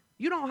time,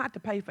 you don't have to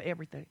pay for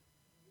everything.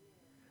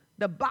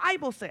 The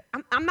Bible said,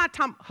 I'm not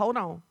talking, hold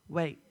on,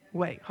 wait,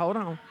 hold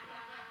on.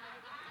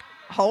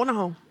 Hold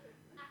on.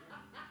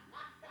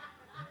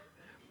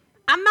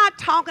 I'm not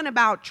talking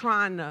about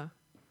trying to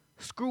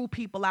screw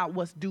people out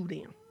what's due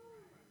them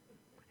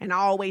and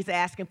always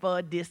asking for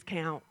a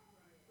discount.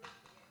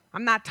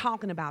 I'm not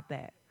talking about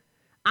that.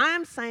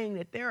 I'm saying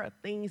that there are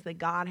things that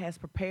God has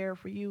prepared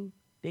for you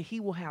that he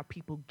will have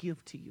people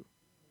give to you.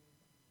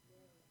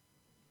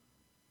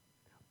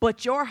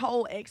 But your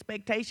whole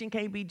expectation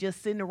can't be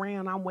just sitting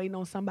around, I'm waiting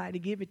on somebody to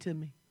give it to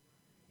me.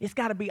 It's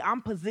got to be,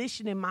 I'm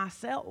positioning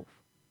myself.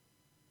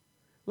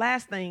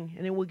 Last thing,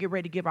 and then we'll get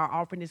ready to give our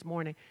offering this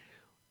morning.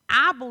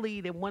 I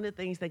believe that one of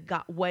the things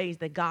ways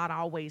that God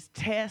always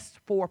tests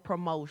for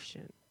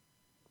promotion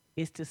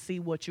is to see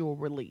what you'll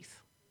release.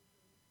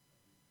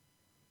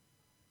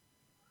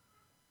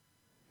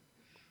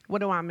 What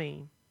do I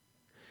mean?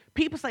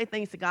 People say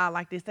things to God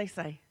like this. They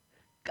say,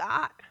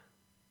 God,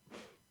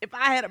 if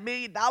I had $1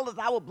 million,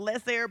 I would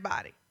bless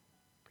everybody.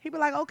 He'd be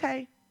like,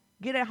 okay,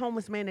 get that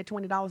homeless man that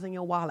 $20 in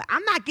your wallet.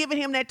 I'm not giving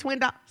him that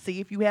 $20.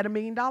 See, if you had $1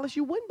 million,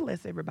 you wouldn't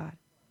bless everybody.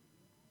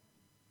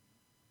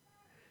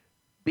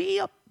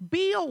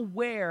 Be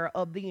aware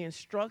of the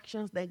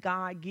instructions that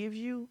God gives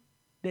you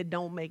that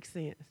don't make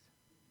sense.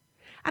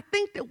 I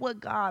think that what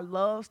God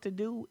loves to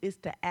do is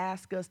to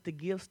ask us to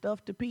give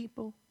stuff to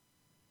people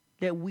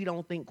that we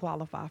don't think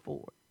qualify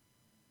for it.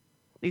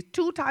 There's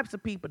 2 types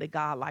of people that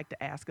God like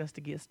to ask us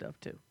to give stuff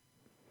to.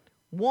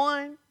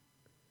 One,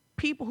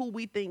 people who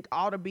we think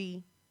ought to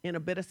be in a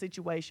better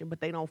situation,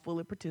 but they don't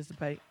fully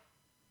participate.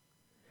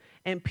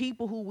 And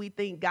people who we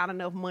think got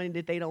enough money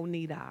that they don't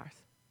need ours.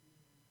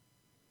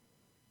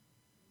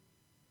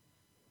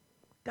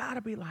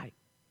 Gotta be like,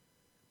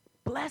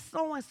 bless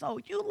so-and-so.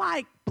 You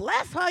like,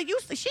 bless her.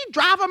 She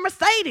drive a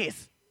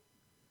Mercedes.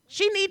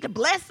 She need to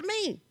bless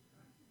me.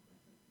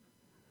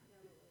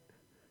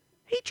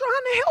 He trying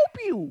to help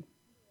you.